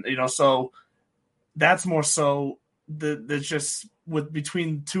 and so that's more so that's just with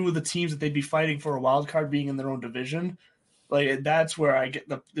between 2 of the teams that they'd be fighting for a wild card being in their own division. Like that's where I get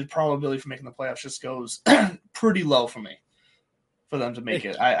the probability for making the playoffs just goes pretty low for me, for them to make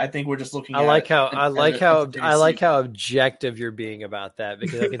it. I think we're just looking. I like how objective you're being about that,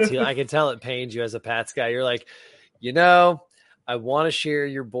 because I can tell it pains you as a Pats guy. You're like, I want to share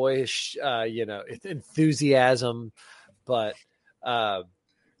your boyish, enthusiasm, but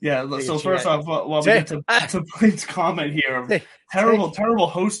So first off, while we get to Blaine's comment here, terrible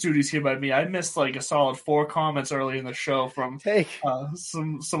host duties here by me. I missed like a solid 4 comments early in the show from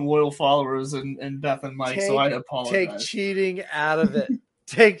some loyal followers and Beth and Mike. So I apologize. Take cheating out of it.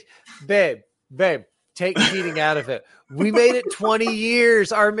 Babe. Take cheating out of it. We made it 20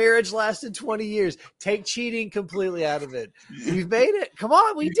 years. Our marriage lasted 20 years. Take cheating completely out of it. We've made it. Come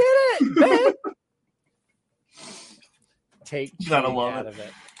on, we did it, babe. Take cheating out of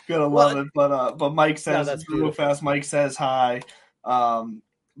it. Gotta love it. But Mike says real fast. Mike says hi.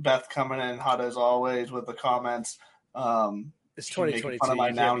 Beth coming in hot as always with the comments. It's 2022. You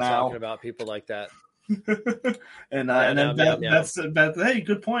can't be talking about people like that. and then Beth, hey,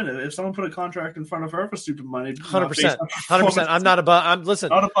 good point. If someone put a contract in front of her for stupid money, 100%. I'm not above. I'm listen.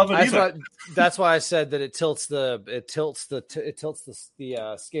 Not above it either. That's why I said that it tilts the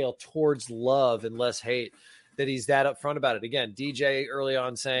scale towards love and less hate. That he's that upfront about it. Again, DJ early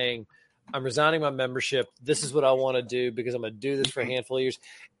on saying, I'm resigning my membership. This is what I want to do because I'm going to do this for a handful of years.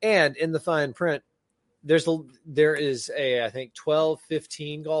 And in the fine print, there is I think 12,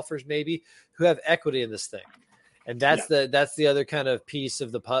 15 golfers maybe who have equity in this thing. And that's the other kind of piece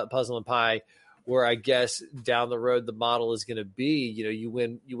of the puzzle and pie where I guess down the road the model is going to be, you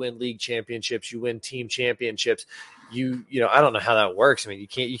win league championships, you win team championships. I don't know how that works. I mean,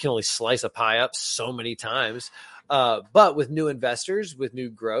 you can only slice a pie up so many times. But with new investors, with new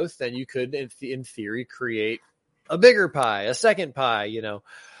growth, then you could, in theory, create a bigger pie, a second pie,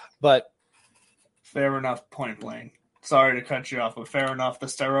 But fair enough, point blank. Sorry to cut you off, but fair enough. The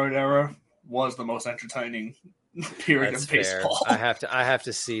steroid era was the most entertaining period of baseball. Fair. I have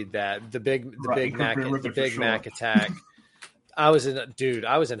to see that the Big Mac attack. I was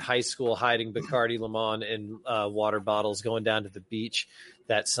in high school hiding Bacardi Limon in water bottles, going down to the beach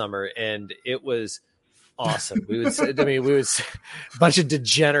that summer, and it was awesome. We would a bunch of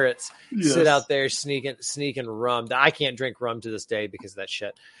degenerates sit out there sneaking rum. I can't drink rum to this day because of that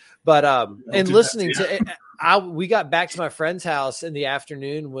shit. But and listening to it, we got back to my friend's house in the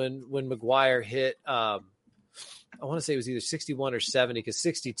afternoon when McGuire hit. I want to say it was either 61 or 70 because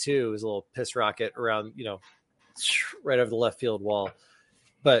 62 was a little piss rocket around, right over the left field wall.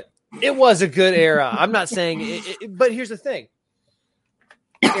 But it was a good era. I'm not saying it, but here's the thing.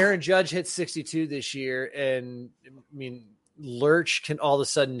 Aaron Judge hit 62 this year, and I mean, Lurch can all of a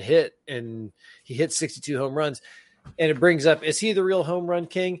sudden hit, and he hit 62 home runs. And it brings up, is he the real home run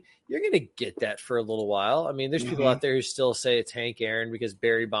king? You're going to get that for a little while. I mean, there's people out there who still say it's Hank Aaron because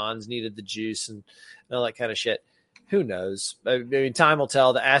Barry Bonds needed the juice and all that kind of shit. Who knows? I mean, time will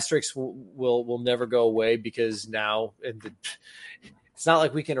tell. The asterisks will never go away because now it's not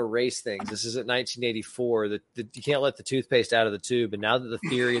like we can erase things. This isn't 1984. That you can't let the toothpaste out of the tube. And now that the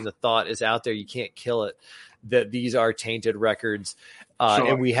theory and the thought is out there, you can't kill it. That these are tainted records,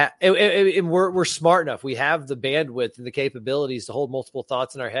 and we have, and we're smart enough. We have the bandwidth and the capabilities to hold multiple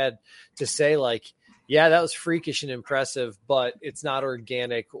thoughts in our head to say, like, yeah, that was freakish and impressive, but it's not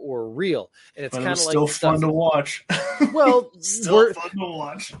organic or real. And it's kind of like still fun to watch. Well, still fun to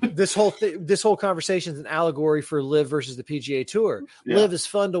watch. This whole conversation is an allegory for Live versus the PGA Tour. Yeah. Live is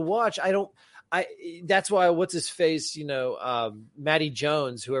fun to watch. That's why what's his face, Matty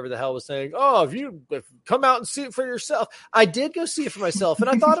Jones, whoever the hell was saying, oh, if come out and see it for yourself. I did go see it for myself, and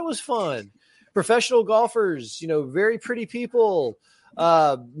I thought it was fun. Professional golfers, very pretty people,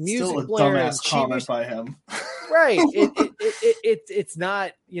 music still a blaring, dumbass comment by him. Right. It's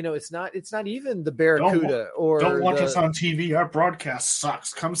not, it's not even the Barracuda don't watch us on TV. Our broadcast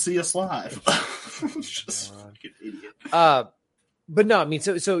sucks. Come see us live. Just fucking idiot. But no, I mean,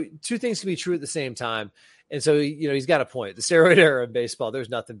 so two things can be true at the same time. And so, he's got a point. The steroid era in baseball, there's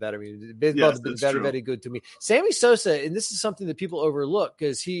nothing better. I mean, baseball has been very good to me. Sammy Sosa, and this is something that people overlook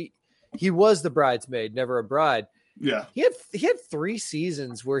because he was the bridesmaid, never a bride. Yeah. He had 3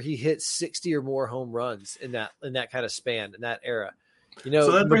 seasons where he hit 60 or more home runs in that kind of span, in that era.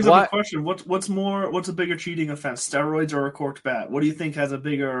 So that brings up a question. What's a bigger cheating offense, steroids or a corked bat? What do you think has a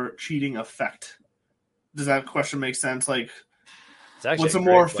bigger cheating effect? Does that question make sense? Like, what's a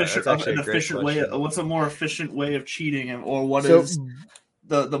more efficient way? What's a more efficient way of cheating, or what is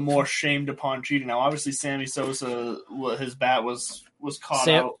the more shamed upon cheating? Now, obviously, Sammy Sosa, his bat was caught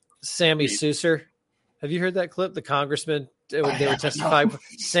out. Sammy Souser, have you heard that clip? The congressman they were testifying.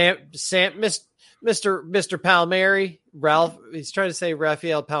 Mr. Palmieri, Ralph. He's trying to say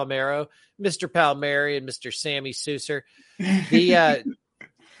Rafael Palmeiro, Mr. Palmieri, and Mr. Sammy Souser.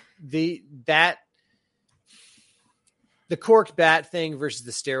 The corked bat thing versus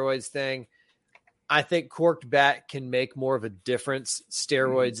the steroids thing, I think corked bat can make more of a difference.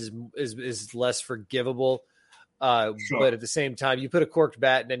 Steroids is less forgivable. But at the same time, you put a corked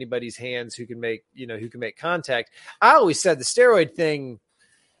bat in anybody's hands who can make contact. I always said the steroid thing.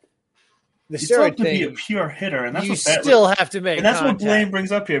 You still have to be a pure hitter, and that's you still have to make. And that's contact. what Blaine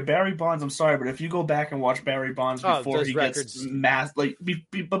brings up here. Barry Bonds. I'm sorry, but if you go back and watch Barry Bonds before he gets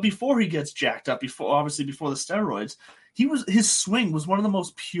but before he gets jacked up, before the steroids, his swing was one of the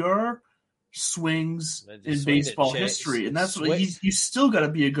most pure swings in baseball history, and that's what you still got to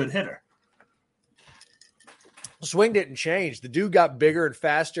be a good hitter. Swing didn't change. The dude got bigger and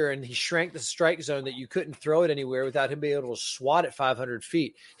faster, and he shrank the strike zone that you couldn't throw it anywhere without him being able to swat at 500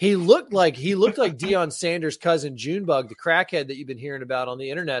 feet. He looked like Deion Sanders' cousin Junebug, the crackhead that you've been hearing about on the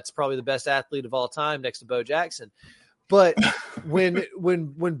internet. It's probably the best athlete of all time next to Bo Jackson. But when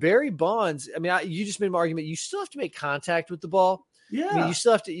Barry Bonds, I mean, you just made my argument. You still have to make contact with the ball. Yeah, I mean, you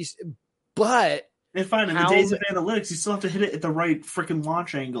still have to. But and fine, in the days of analytics, you still have to hit it at the right freaking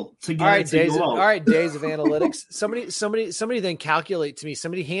launch angle to get it to go out. All right, days of analytics. Somebody then calculate to me.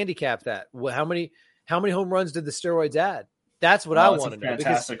 Somebody handicap that. How many home runs did the steroids add? That's what I want to know.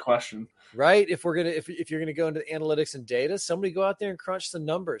 Fantastic question. Right? If you're gonna go into analytics and data, somebody go out there and crunch the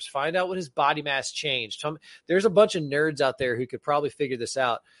numbers. Find out what his body mass changed. There's a bunch of nerds out there who could probably figure this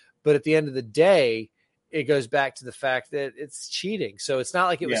out. But at the end of the day, it goes back to the fact that it's cheating. So it's not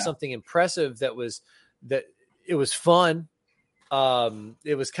like it was something impressive that it was fun.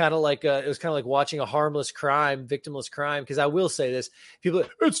 It was kind of like watching a harmless crime, victimless crime. Because I will say this, people,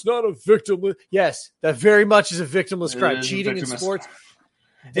 it's not a victimless. Yes, that very much is a victimless crime. Cheating in sports.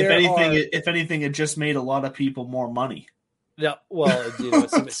 If anything, it just made a lot of people more money. Yeah, well,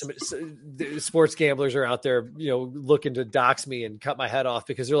 some sports gamblers are out there, looking to dox me and cut my head off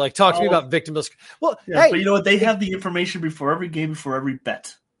because they're like, talk to me about victimless. Well, yeah, hey, but you know what? They have the information before every game, before every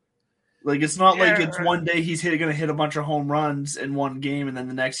bet. Like, it's not like it's one day he's going to hit a bunch of home runs in one game, and then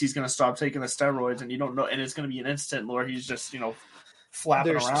the next he's going to stop taking the steroids, and you don't know, and it's going to be an instant where he's just,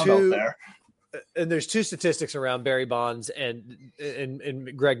 flapping around out there. And there's two statistics around Barry Bonds and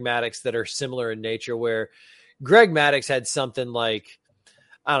Greg Maddux that are similar in nature, where Greg Maddux had something like,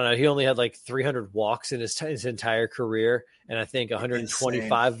 I don't know, he only had like 300 walks in his entire career, and I think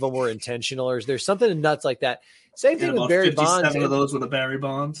 125 of them were intentional. Or there's something nuts like that. Same thing with Barry Bonds. 57 of those were the Barry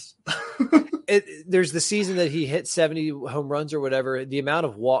Bonds. There's the season that he hit 70 home runs or whatever. The amount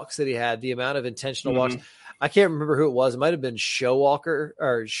of walks that he had, the amount of intentional walks. I can't remember who it was. It might have been Showalter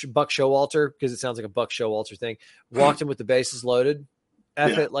or Buck Showalter, because it sounds like a Buck Showalter thing. Walked him with the bases loaded.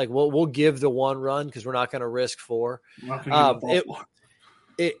 It, like we'll give the one run because we're not going to risk four. But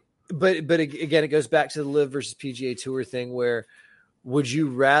again, it goes back to the Live versus PGA Tour thing, where would you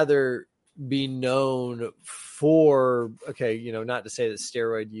rather be known for, not to say that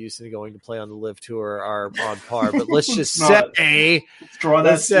steroid use and going to play on the Live Tour are on par, but let's just say, let's draw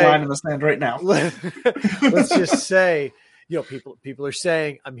that line in the sand right now. Let's just say, people are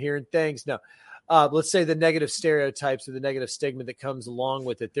saying, I'm hearing things. No, let's say the negative stereotypes or the negative stigma that comes along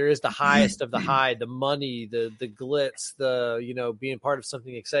with it. There is the highest of the high, the money, the glitz, the, being part of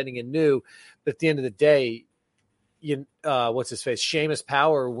something exciting and new. But at the end of the day, what's his face? Seamus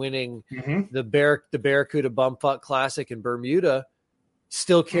Power winning the Barracuda Bumfuck Classic in Bermuda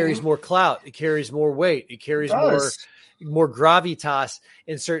still carries more clout. It carries more weight. It carries more gravitas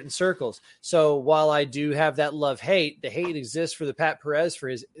in certain circles. So while I do have that love-hate, the hate exists for the Pat Perez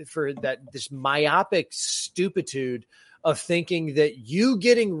for this myopic stupiditude of thinking that you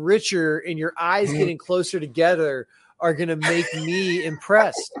getting richer and your eyes getting closer together are going to make me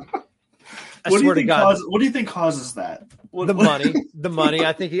impressed. What do you think causes that? The money.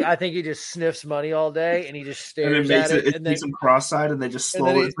 I think he just sniffs money all day and he just stares at it. It makes him cross-eyed, and they just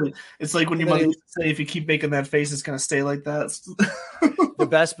slowly. It's like when your mother used to say, "If you keep making that face, it's going to stay like that."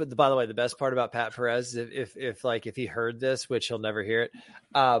 By the way, the best part about Pat Perez, if he heard this, which he'll never hear it,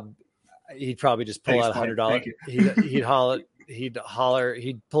 he'd probably just pull out $100. He'd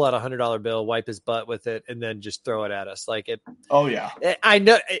pull out $100 bill, wipe his butt with it, and then just throw it at us like it. Oh yeah, I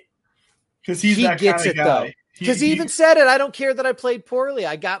know. Because he gets it, though. Because he even said it. I don't care that I played poorly.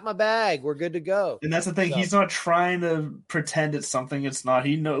 I got my bag. We're good to go. And that's the thing. So, he's not trying to pretend it's something it's not.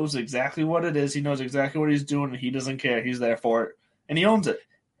 He knows exactly what it is. He knows exactly what he's doing, and he doesn't care. He's there for it, and he owns it.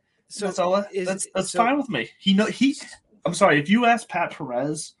 So that's all. That's fine with me. I'm sorry. If you ask Pat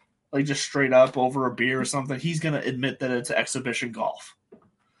Perez, like just straight up over a beer or something, he's gonna admit that it's exhibition golf.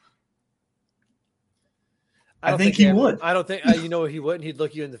 I think he would. I don't think he wouldn't. He'd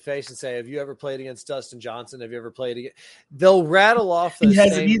look you in the face and say, "Have you ever played against Dustin Johnson? Have you ever played against?" They'll rattle off. Those he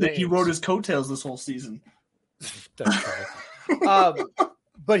hasn't same either. names. He rode his coattails this whole season. But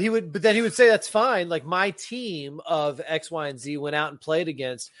he would. But then he would say, "That's fine." Like my team of X, Y, and Z went out and played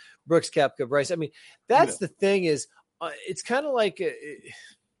against Brooks Koepka, Bryce. I mean, that's the thing is, it's kind of like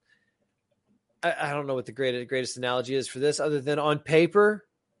I don't know what the greatest analogy is for this, other than on paper.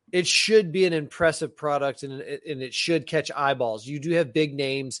 It should be an impressive product, and it should catch eyeballs. You do have big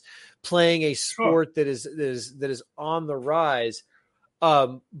names playing a sport that is on the rise,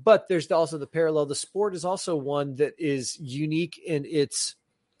 but there's also the parallel. The sport is also one that is unique in its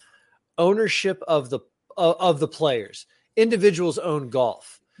ownership of the players. Individuals own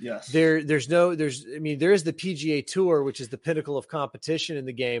golf. Yes, there is the PGA Tour, which is the pinnacle of competition in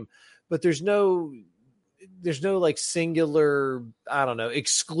the game, but there's no like singular, I don't know,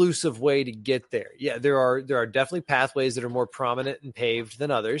 exclusive way to get there. Yeah, there are definitely pathways that are more prominent and paved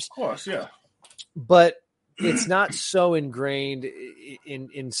than others. Of course, yeah. But it's not so ingrained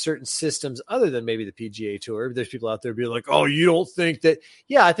in certain systems other than maybe the PGA Tour. There's people out there being like, "Oh, you don't think that?"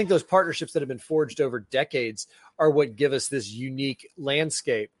 Yeah, I think those partnerships that have been forged over decades are what give us this unique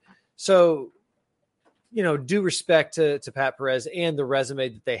landscape. So, due respect to Pat Perez and the resume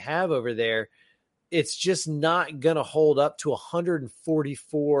that they have over there, it's just not going to hold up to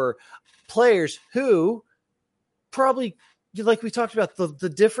 144 players who probably, like we talked about, the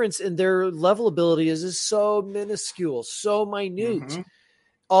difference in their level ability is so minuscule, so minute.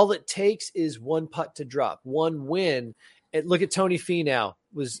 all it takes is one putt to drop, one win. And look at Tony Finau,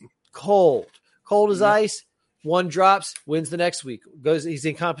 was cold as ice. One drops, wins the next week. He's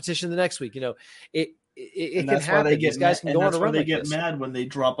in competition the next week. It can happen. These guys can go on a run like this. They get mad when they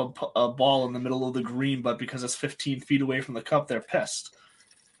drop a ball in the middle of the green, but because it's 15 feet away from the cup, they're pissed.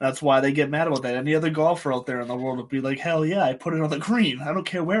 That's why they get mad about that. Any other golfer out there in the world would be like, hell yeah, I put it on the green. I don't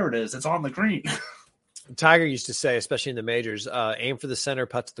care where it is. It's on the green. Tiger used to say, especially in the majors, aim for the center,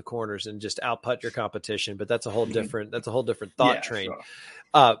 putt to the corners, and just outputt your competition. But that's a whole different thought train.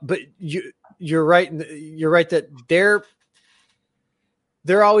 Sure. But you're right. You're right that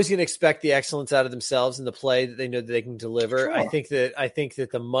they're always going to expect the excellence out of themselves and the play that they know that they can deliver. Sure. I think that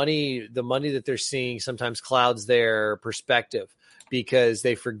the money that they're seeing sometimes clouds their perspective, because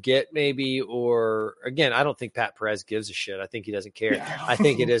they forget maybe, or again, I don't think Pat Perez gives a shit. I think he doesn't care. Yeah. I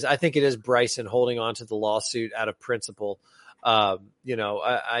think it is Bryson holding on to the lawsuit out of principle. I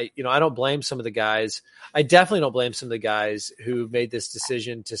don't blame some of the guys. I definitely don't blame some of the guys who made this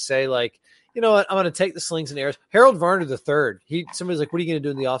decision to say, like, you know what, I'm going to take the slings and arrows. Harold Varner III, somebody's like, what are you going to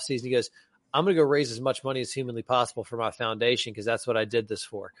do in the offseason? He goes, I'm going to go raise as much money as humanly possible for my foundation, because that's what I did this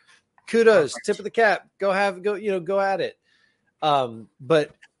for. Kudos, tip of the cap. Go at it.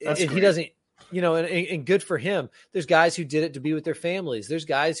 But he doesn't, and good for him. There's guys who did it to be with their families. There's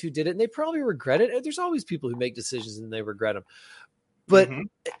guys who did it and they probably regret it. There's always people who make decisions and they regret them. But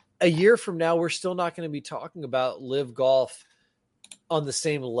a year from now, we're still not going to be talking about live golf on the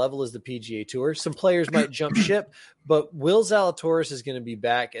same level as the PGA Tour. Some players might jump ship, but Will Zalatoris is going to be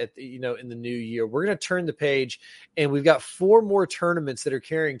back in the new year. We're going to turn the page, and we've got 4 more tournaments that are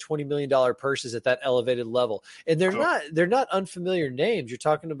carrying $20 million purses at that elevated level. And they're not unfamiliar names. You're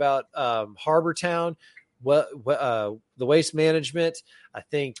talking about Harbortown, the Waste Management. I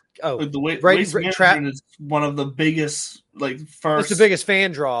think Waste Management is one of the biggest, it's the biggest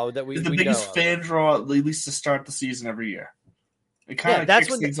fan draw that it's the biggest fan draw, at least to start the season every year. It kind of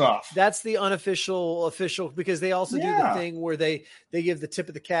kicks things off. That's the unofficial, because they also do the thing where they give the tip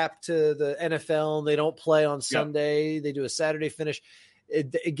of the cap to the NFL and they don't play on Sunday. They do a Saturday finish.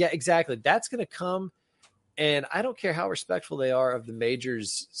 Exactly. That's going to come. And I don't care how respectful they are of the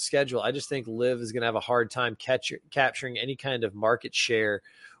majors schedule. I just think LIV is going to have a hard time capturing any kind of market share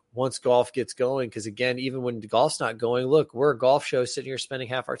once golf gets going. Because again, even when golf's not going, look, we're a golf show sitting here spending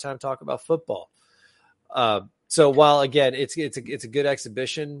half our time talking about football. So while again, it's a good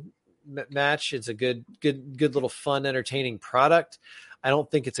exhibition match, it's a good little fun, entertaining product. I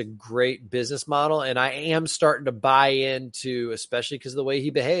don't think it's a great business model, and I am starting to buy into, especially because of the way he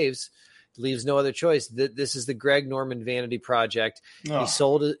behaves, leaves no other choice. This is the Greg Norman vanity project. Oh. He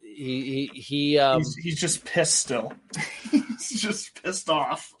sold it. He's just pissed still. He's just pissed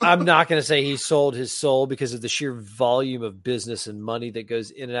off. I'm not going to say he sold his soul because of the sheer volume of business and money that goes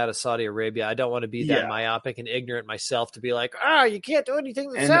in and out of Saudi Arabia. I don't want to be that myopic and ignorant myself to be like, you can't do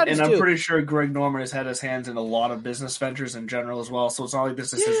anything that Saudis do. And I'm pretty sure Greg Norman has had his hands in a lot of business ventures in general as well. So it's not like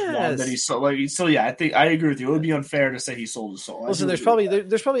this is his one that he sold. So yeah, I think I agree with you. It would be unfair to say he sold his soul. Listen, there's probably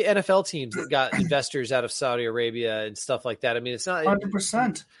NFL teams that got investors out of Saudi Arabia and stuff like that. I mean, it's not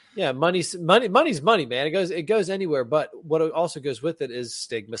 100%. Yeah, money's money, man. It goes anywhere. But what also goes with it is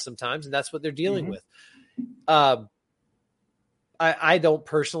stigma sometimes, and that's what they're dealing with. I don't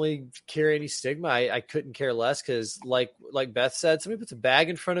personally carry any stigma. I couldn't care less because, like Beth said, somebody puts a bag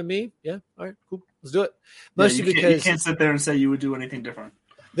in front of me. Yeah, all right, cool, let's do it. Mostly because you can't sit there and say you would do anything different.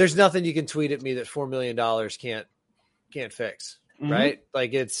 There's nothing you can tweet at me that $4 million can't fix. Right?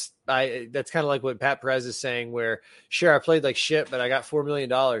 Like that's kind of like what Pat Perez is saying, where sure, I played like shit, but I got $4 million.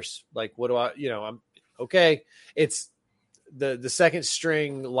 Like, what do I'm okay. It's the second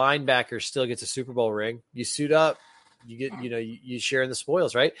string linebacker still gets a Super Bowl ring. You suit up, you get, you share in the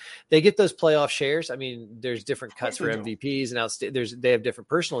spoils, right? They get those playoff shares. I mean, there's different cuts for MVPs and they have different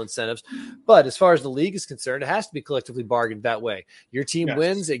personal incentives, but as far as the league is concerned, it has to be collectively bargained that way. Your team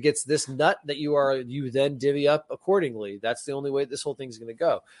wins, it gets this nut that you then divvy up accordingly. That's the only way this whole thing is going to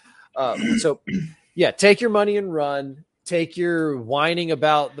go. So yeah, take your money and run. Take your whining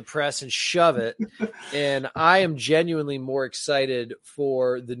about the press and shove it. And I am genuinely more excited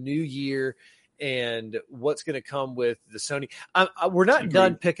for the new year and what's going to come with the Sony. We're not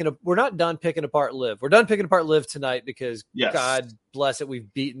done picking apart LIV. We're done picking apart LIV tonight because God bless it,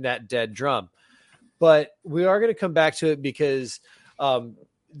 we've beaten that dead drum. But we are going to come back to it because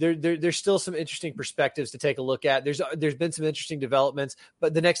there's still some interesting perspectives to take a look at. There's been some interesting developments,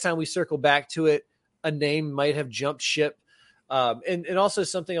 but the next time we circle back to it, a name might have jumped ship. And also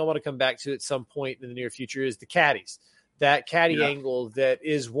something I want to come back to at some point in the near future is the caddies. That caddy angle that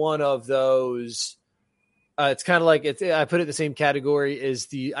is one of those It's kind of like I put it in the same category as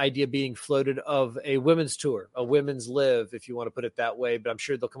the idea being floated of a women's tour, a women's live, if you want to put it that way. But I'm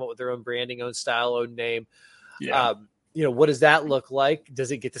sure they'll come up with their own branding, own style, own name. Yeah. What does that look like?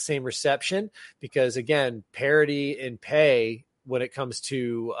 Does it get the same reception? Because again, parity in pay when it comes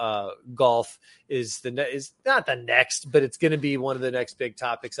to golf is not the next, but it's going to be one of the next big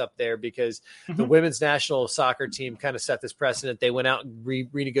topics up there, because the women's national soccer team kind of set this precedent. They went out and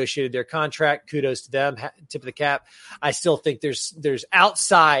renegotiated their contract. Kudos to them. Tip of the cap. I still think there's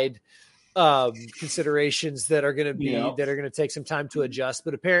outside considerations that are going to be that are going to take some time to adjust.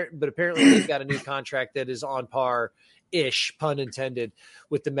 But apparently they've got a new contract that is on par ish, pun intended,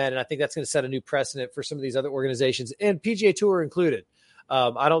 with the men. And I think that's going to set a new precedent for some of these other organizations, and PGA Tour included.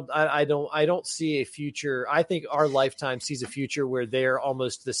 I don't see a future. I think our lifetime sees a future where they're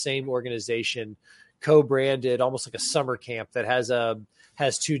almost the same organization, co-branded, almost like a summer camp that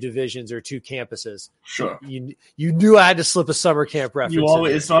has two divisions or two campuses. Sure. You knew I had to slip a summer camp reference.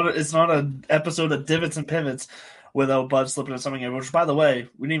 It's not an episode of Divots and Pivots without Bud slipping in something. Which, by the way,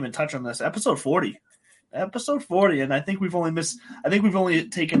 we didn't even touch on this. Episode 40, and I think we've only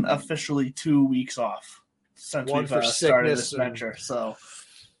taken officially 2 weeks off since we've started this venture. So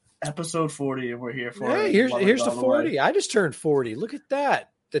episode 40, and we're here for it. Here's the 40. I just turned 40. Look at that.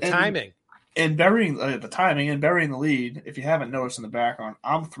 Timing. And burying the timing and burying the lead, if you haven't noticed in the background,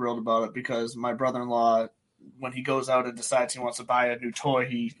 I'm thrilled about it because my brother-in-law, when he goes out and decides he wants to buy a new toy,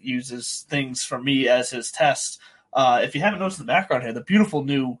 he uses things for me as his test. If you haven't noticed in the background here, the beautiful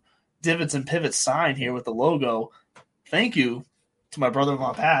new Divots and Pivots sign here with the logo. Thank you to my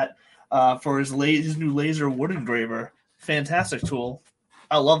brother-in-law, Pat, for his new laser wood engraver. Fantastic tool.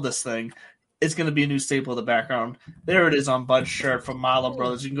 I love this thing. It's going to be a new staple of the background. There it is on Bud's shirt from Mala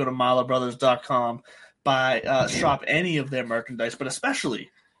Brothers. You can go to malabrothers.com, shop any of their merchandise, but especially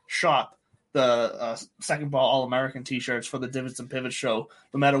shop the Second Ball All-American t-shirts for the Divots and Pivots show.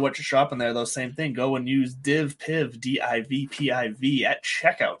 No matter what you're shopping there, though, same thing. Go and use DivPiv, DIVPIV, at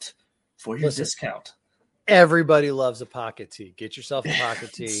checkout for your discount. Everybody loves a pocket tee. Get yourself a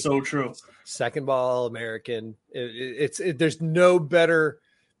pocket tee. So true. Second Ball All-American. There's no better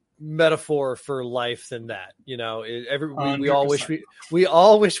metaphor for life than that. We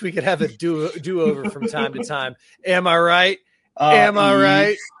all wish we could have a do over from time to time. Am I right? Am I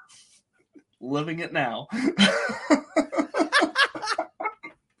right? Living it now.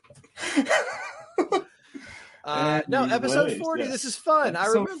 Episode 40. Yes. This is fun. I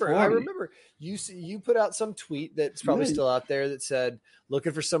remember you put out some tweet that's probably still out there that said,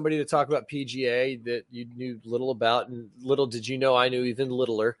 looking for somebody to talk about PGA that you knew little about, and little did you know I knew even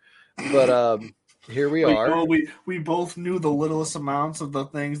littler. But here we are. Well, we both knew the littlest amounts of the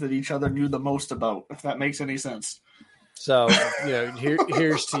things that each other knew the most about, if that makes any sense. So,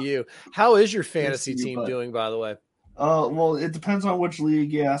 here's to you. How is your fantasy team doing, by the way? Well, it depends on which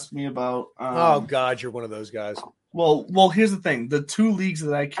league you ask me about. Oh, God, you're one of those guys. Well, here's the thing. The two leagues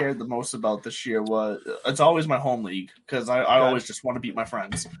that I cared the most about this year it's always my home league, because I always just want to beat my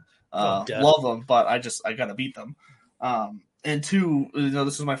friends. Love them, but I got to beat them. And two,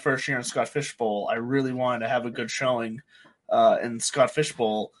 this is my first year in Scott Fish Bowl. I really wanted to have a good showing in Scott Fish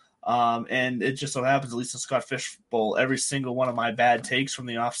Bowl. And it just so happens, at least in Scott Fish Bowl, every single one of my bad takes from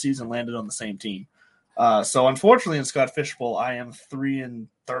the offseason landed on the same team. So unfortunately in Scott Fish Bowl, I am 3-13,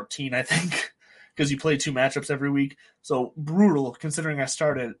 I think, because you play 2 matchups every week. So brutal, considering I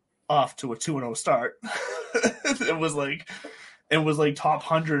started off to a 2-0 start. It was like top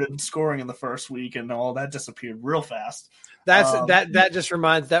 100 in scoring in the first week, and all that disappeared real fast.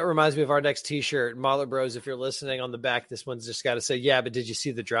 That reminds me of our next T-shirt, Mahler Bros. If you're listening, on the back, this one's just got to say, "Yeah, but did you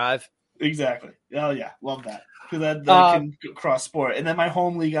see the drive?" Exactly. Oh yeah, love that, because that can cross sport. And then my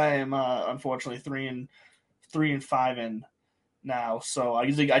home league, I am unfortunately 3-5 in now. So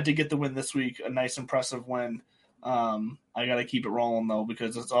I did get the win this week, a nice impressive win. I got to keep it rolling though,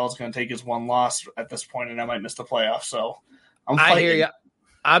 because it's all it's going to take is one loss at this point, and I might miss the playoffs. So I hear you.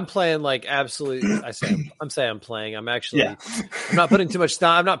 I'm playing like absolute. I'm playing. I'm actually. Yeah. I'm not putting too much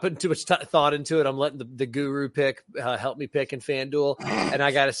thought. I'm not putting too much thought into it. I'm letting the guru pick help me pick in FanDuel, and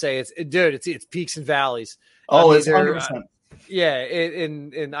I got to say, it's peaks and valleys. Oh, it's 100%.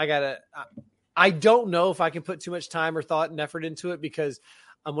 And I gotta. I don't know if I can put too much time or thought and effort into it, because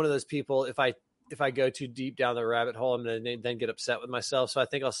I'm one of those people. If I go too deep down the rabbit hole, I'm going to then get upset with myself. So I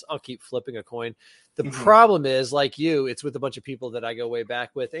think I'll keep flipping a coin. The problem is, like you, it's with a bunch of people that I go way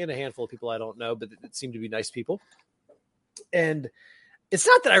back with, and a handful of people I don't know, but that seem to be nice people. And it's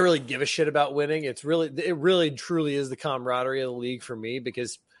not that I really give a shit about winning. It really truly is the camaraderie of the league for me,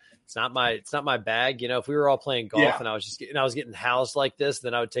 because it's not my bag. If we were all playing golf and I was getting housed like this,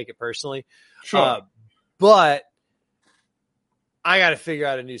 then I would take it personally. Sure. but I got to figure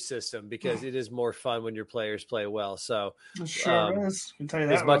out a new system because it is more fun when your players play well. So it sure is. I can tell you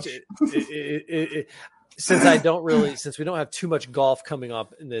that as much. Since we don't have too much golf coming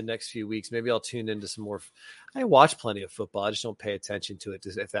up in the next few weeks, maybe I'll tune into some more. I watch plenty of football. I just don't pay attention to it,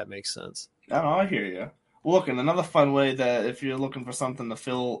 if that makes sense. I hear you. Look, and another fun way that if you're looking for something to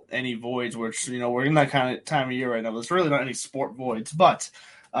fill any voids, which, we're in that kind of time of year right now, there's really not any sport voids, but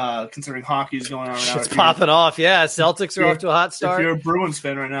considering hockey's going on right now. It's popping off, yeah. Celtics are off to a hot start. If you're a Bruins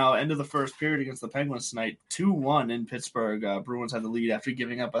fan right now, end of the first period against the Penguins tonight, 2-1 in Pittsburgh. Bruins had the lead after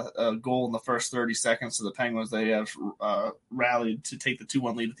giving up a goal in the first 30 seconds to the Penguins. They have rallied to take the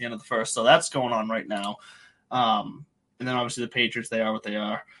 2-1 lead at the end of the first, so that's going on right now. And then obviously the Patriots, they are what they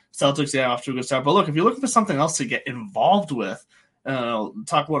are. Celtics, yeah, off to a good start. But look, if you're looking for something else to get involved with,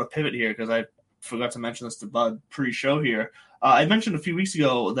 talk about a pivot here because I forgot to mention this to Bud pre-show here. I mentioned a few weeks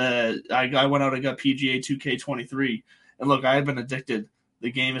ago that I went out and got PGA 2K23. And look, I have been addicted.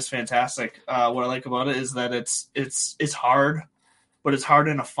 The game is fantastic. What I like about it is that it's hard, but it's hard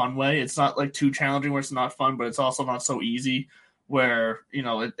in a fun way. It's not like too challenging where it's not fun, but it's also not so easy where,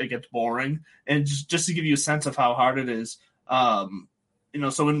 it gets boring. And just to give you a sense of how hard it is,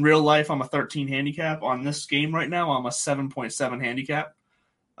 so in real life, I'm a 13 handicap. On this game right now, I'm a 7.7 handicap.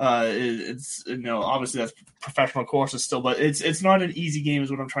 It's obviously that's professional courses still, but it's not an easy game is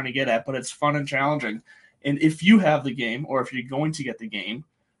what I'm trying to get at, but it's fun and challenging. And if you have the game or if you're going to get the game,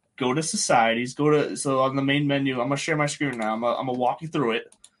 go to societies, so on the main menu, I'm going to share my screen now. I'm going to walk you through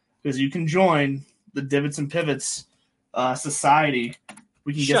it because you can join the Divots and Pivots society.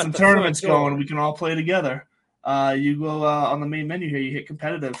 We can get some tournaments going. We can all play together. You go on the main menu here, you hit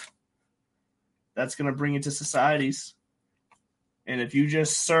competitive. That's going to bring you to societies. And if you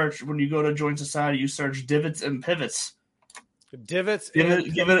just search, when you go to join society, you search Divots and Pivots. Give it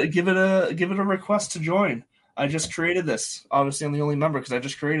a request to join. I just created this. Obviously, I'm the only member because I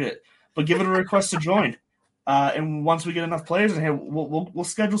just created it. But give it a request to join. And once we get enough players in here, we'll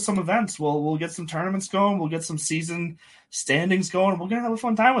schedule some events. We'll get some tournaments going. We'll get some season standings going. We're gonna have a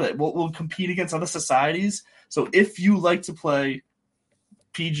fun time with it. We'll compete against other societies. So if you like to play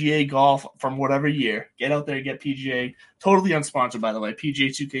PGA golf from whatever year, get out there, get PGA. Totally unsponsored, by the way. PGA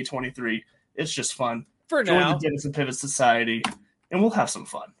 2K23. It's just fun. For now. Join the Divots and Pivot Society, and we'll have some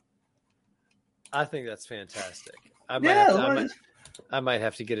fun. I think that's fantastic. I might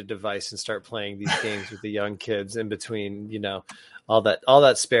have to get a device and start playing these games with the young kids in between, all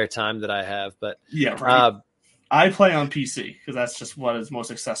that spare time that I have. But yeah, right. I play on PC because that's just what is most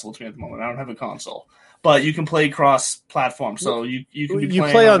accessible to me at the moment. I don't have a console. But you can play cross-platform, so you can be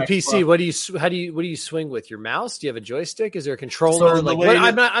playing play on PC. What do you swing with your mouse? Do you have a joystick? Is there a controller?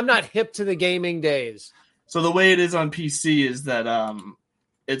 I'm not hip to the gaming days. So the way it is on PC is that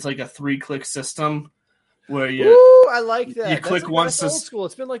it's like a 3-click system where I like that. You click once. That's old school.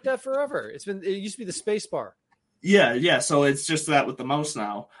 It's been like that forever. It used to be the space bar. Yeah. So it's just that with the mouse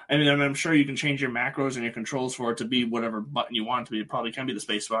now. I mean, I'm sure you can change your macros and your controls for it to be whatever button you want it to be. It probably can be the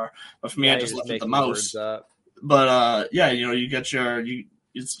space bar, but for me, I just left with the mouse. But you get you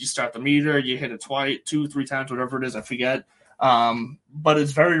start the meter, you hit it twice, 2-3 times, whatever it is, I forget. But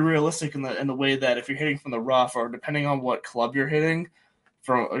it's very realistic in the way that if you're hitting from the rough, or depending on what club you're hitting,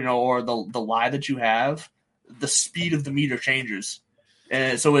 or the lie that you have, the speed of the meter changes.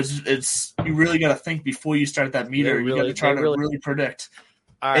 And so it's you really got to think before you start that meter. You got to try to really predict.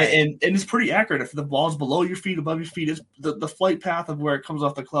 Right. And it's pretty accurate. If the ball's below your feet, above your feet, is the flight path of where it comes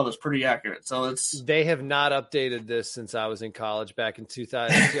off the club is pretty accurate. So they have not updated this since I was in college back in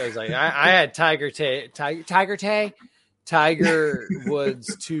 2000. I was like, I had Tiger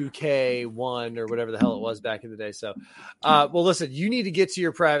Woods 2K1 or whatever the hell it was back in the day. So, well, listen, you need to get to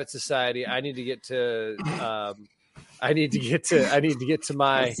your private society. I need to get to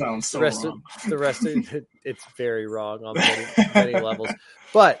my the rest of it. It's very wrong on many levels.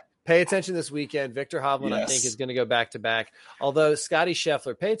 But pay attention this weekend. Victor Hovland, I think, is going to go back to back. Although Scotty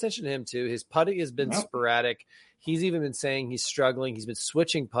Scheffler, pay attention to him too. His putting has been sporadic. He's even been saying he's struggling. He's been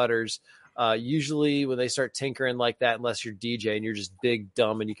switching putters. Usually when they start tinkering like that, unless you're DJ and you're just big,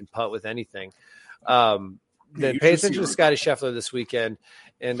 dumb, and you can putt with anything, then pay attention to Scotty Scheffler this weekend.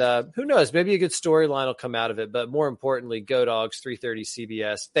 And who knows, maybe a good storyline will come out of it. But more importantly, Go Dogs, 330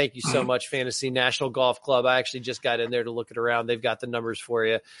 CBS. Thank you so much, Fantasy National Golf Club. I actually just got in there to look it around. They've got the numbers for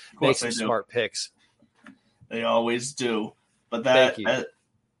you. Make some smart picks. They always do. But that,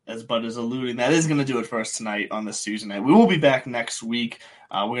 as Bud is alluding, that is going to do it for us tonight on this Tuesday night. We will be back next week.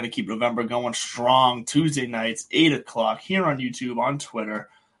 We're going to keep November going strong. Tuesday nights, 8 o'clock, here on YouTube, on Twitter.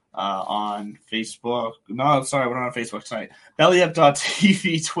 on Facebook. No, sorry, we're not on Facebook tonight.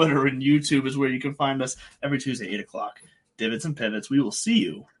 BellyUp.tv, Twitter, and YouTube is where you can find us every Tuesday, 8 o'clock. Divots and Pivots. We will see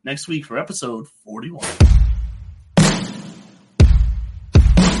you next week for episode 41.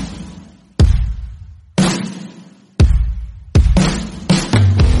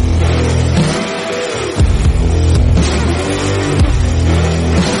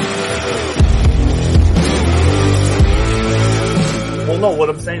 No, what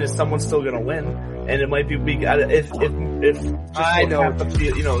I'm saying is someone's still going to win, and it might be if I know half the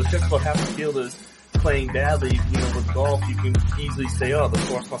field, just about half the field is playing badly. With golf, you can easily say, "Oh, the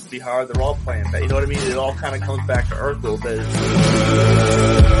course must be hard. They're all playing bad." You know what I mean? It all kind of comes back to earth a little bit.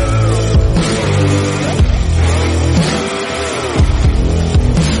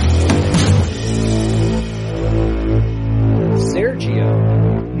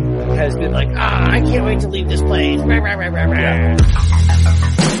 Sergio has been like, I can't wait to leave this place. Yeah.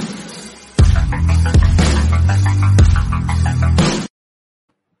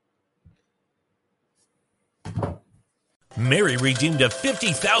 Mary redeemed a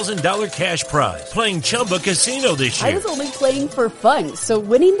 $50,000 cash prize playing Chumba Casino this year. I was only playing for fun, so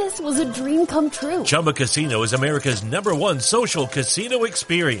winning this was a dream come true. Chumba Casino is America's #1 social casino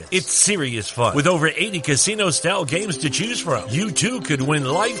experience. It's serious fun. With over 80 casino-style games to choose from, you too could win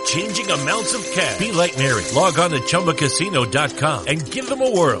life-changing amounts of cash. Be like Mary. Log on to ChumbaCasino.com and give them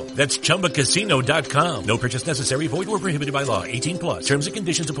a whirl. That's ChumbaCasino.com. No purchase necessary. Void or prohibited by law. 18+. Terms and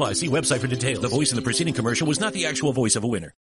conditions apply. See website for details. The voice in the preceding commercial was not the actual voice of a winner.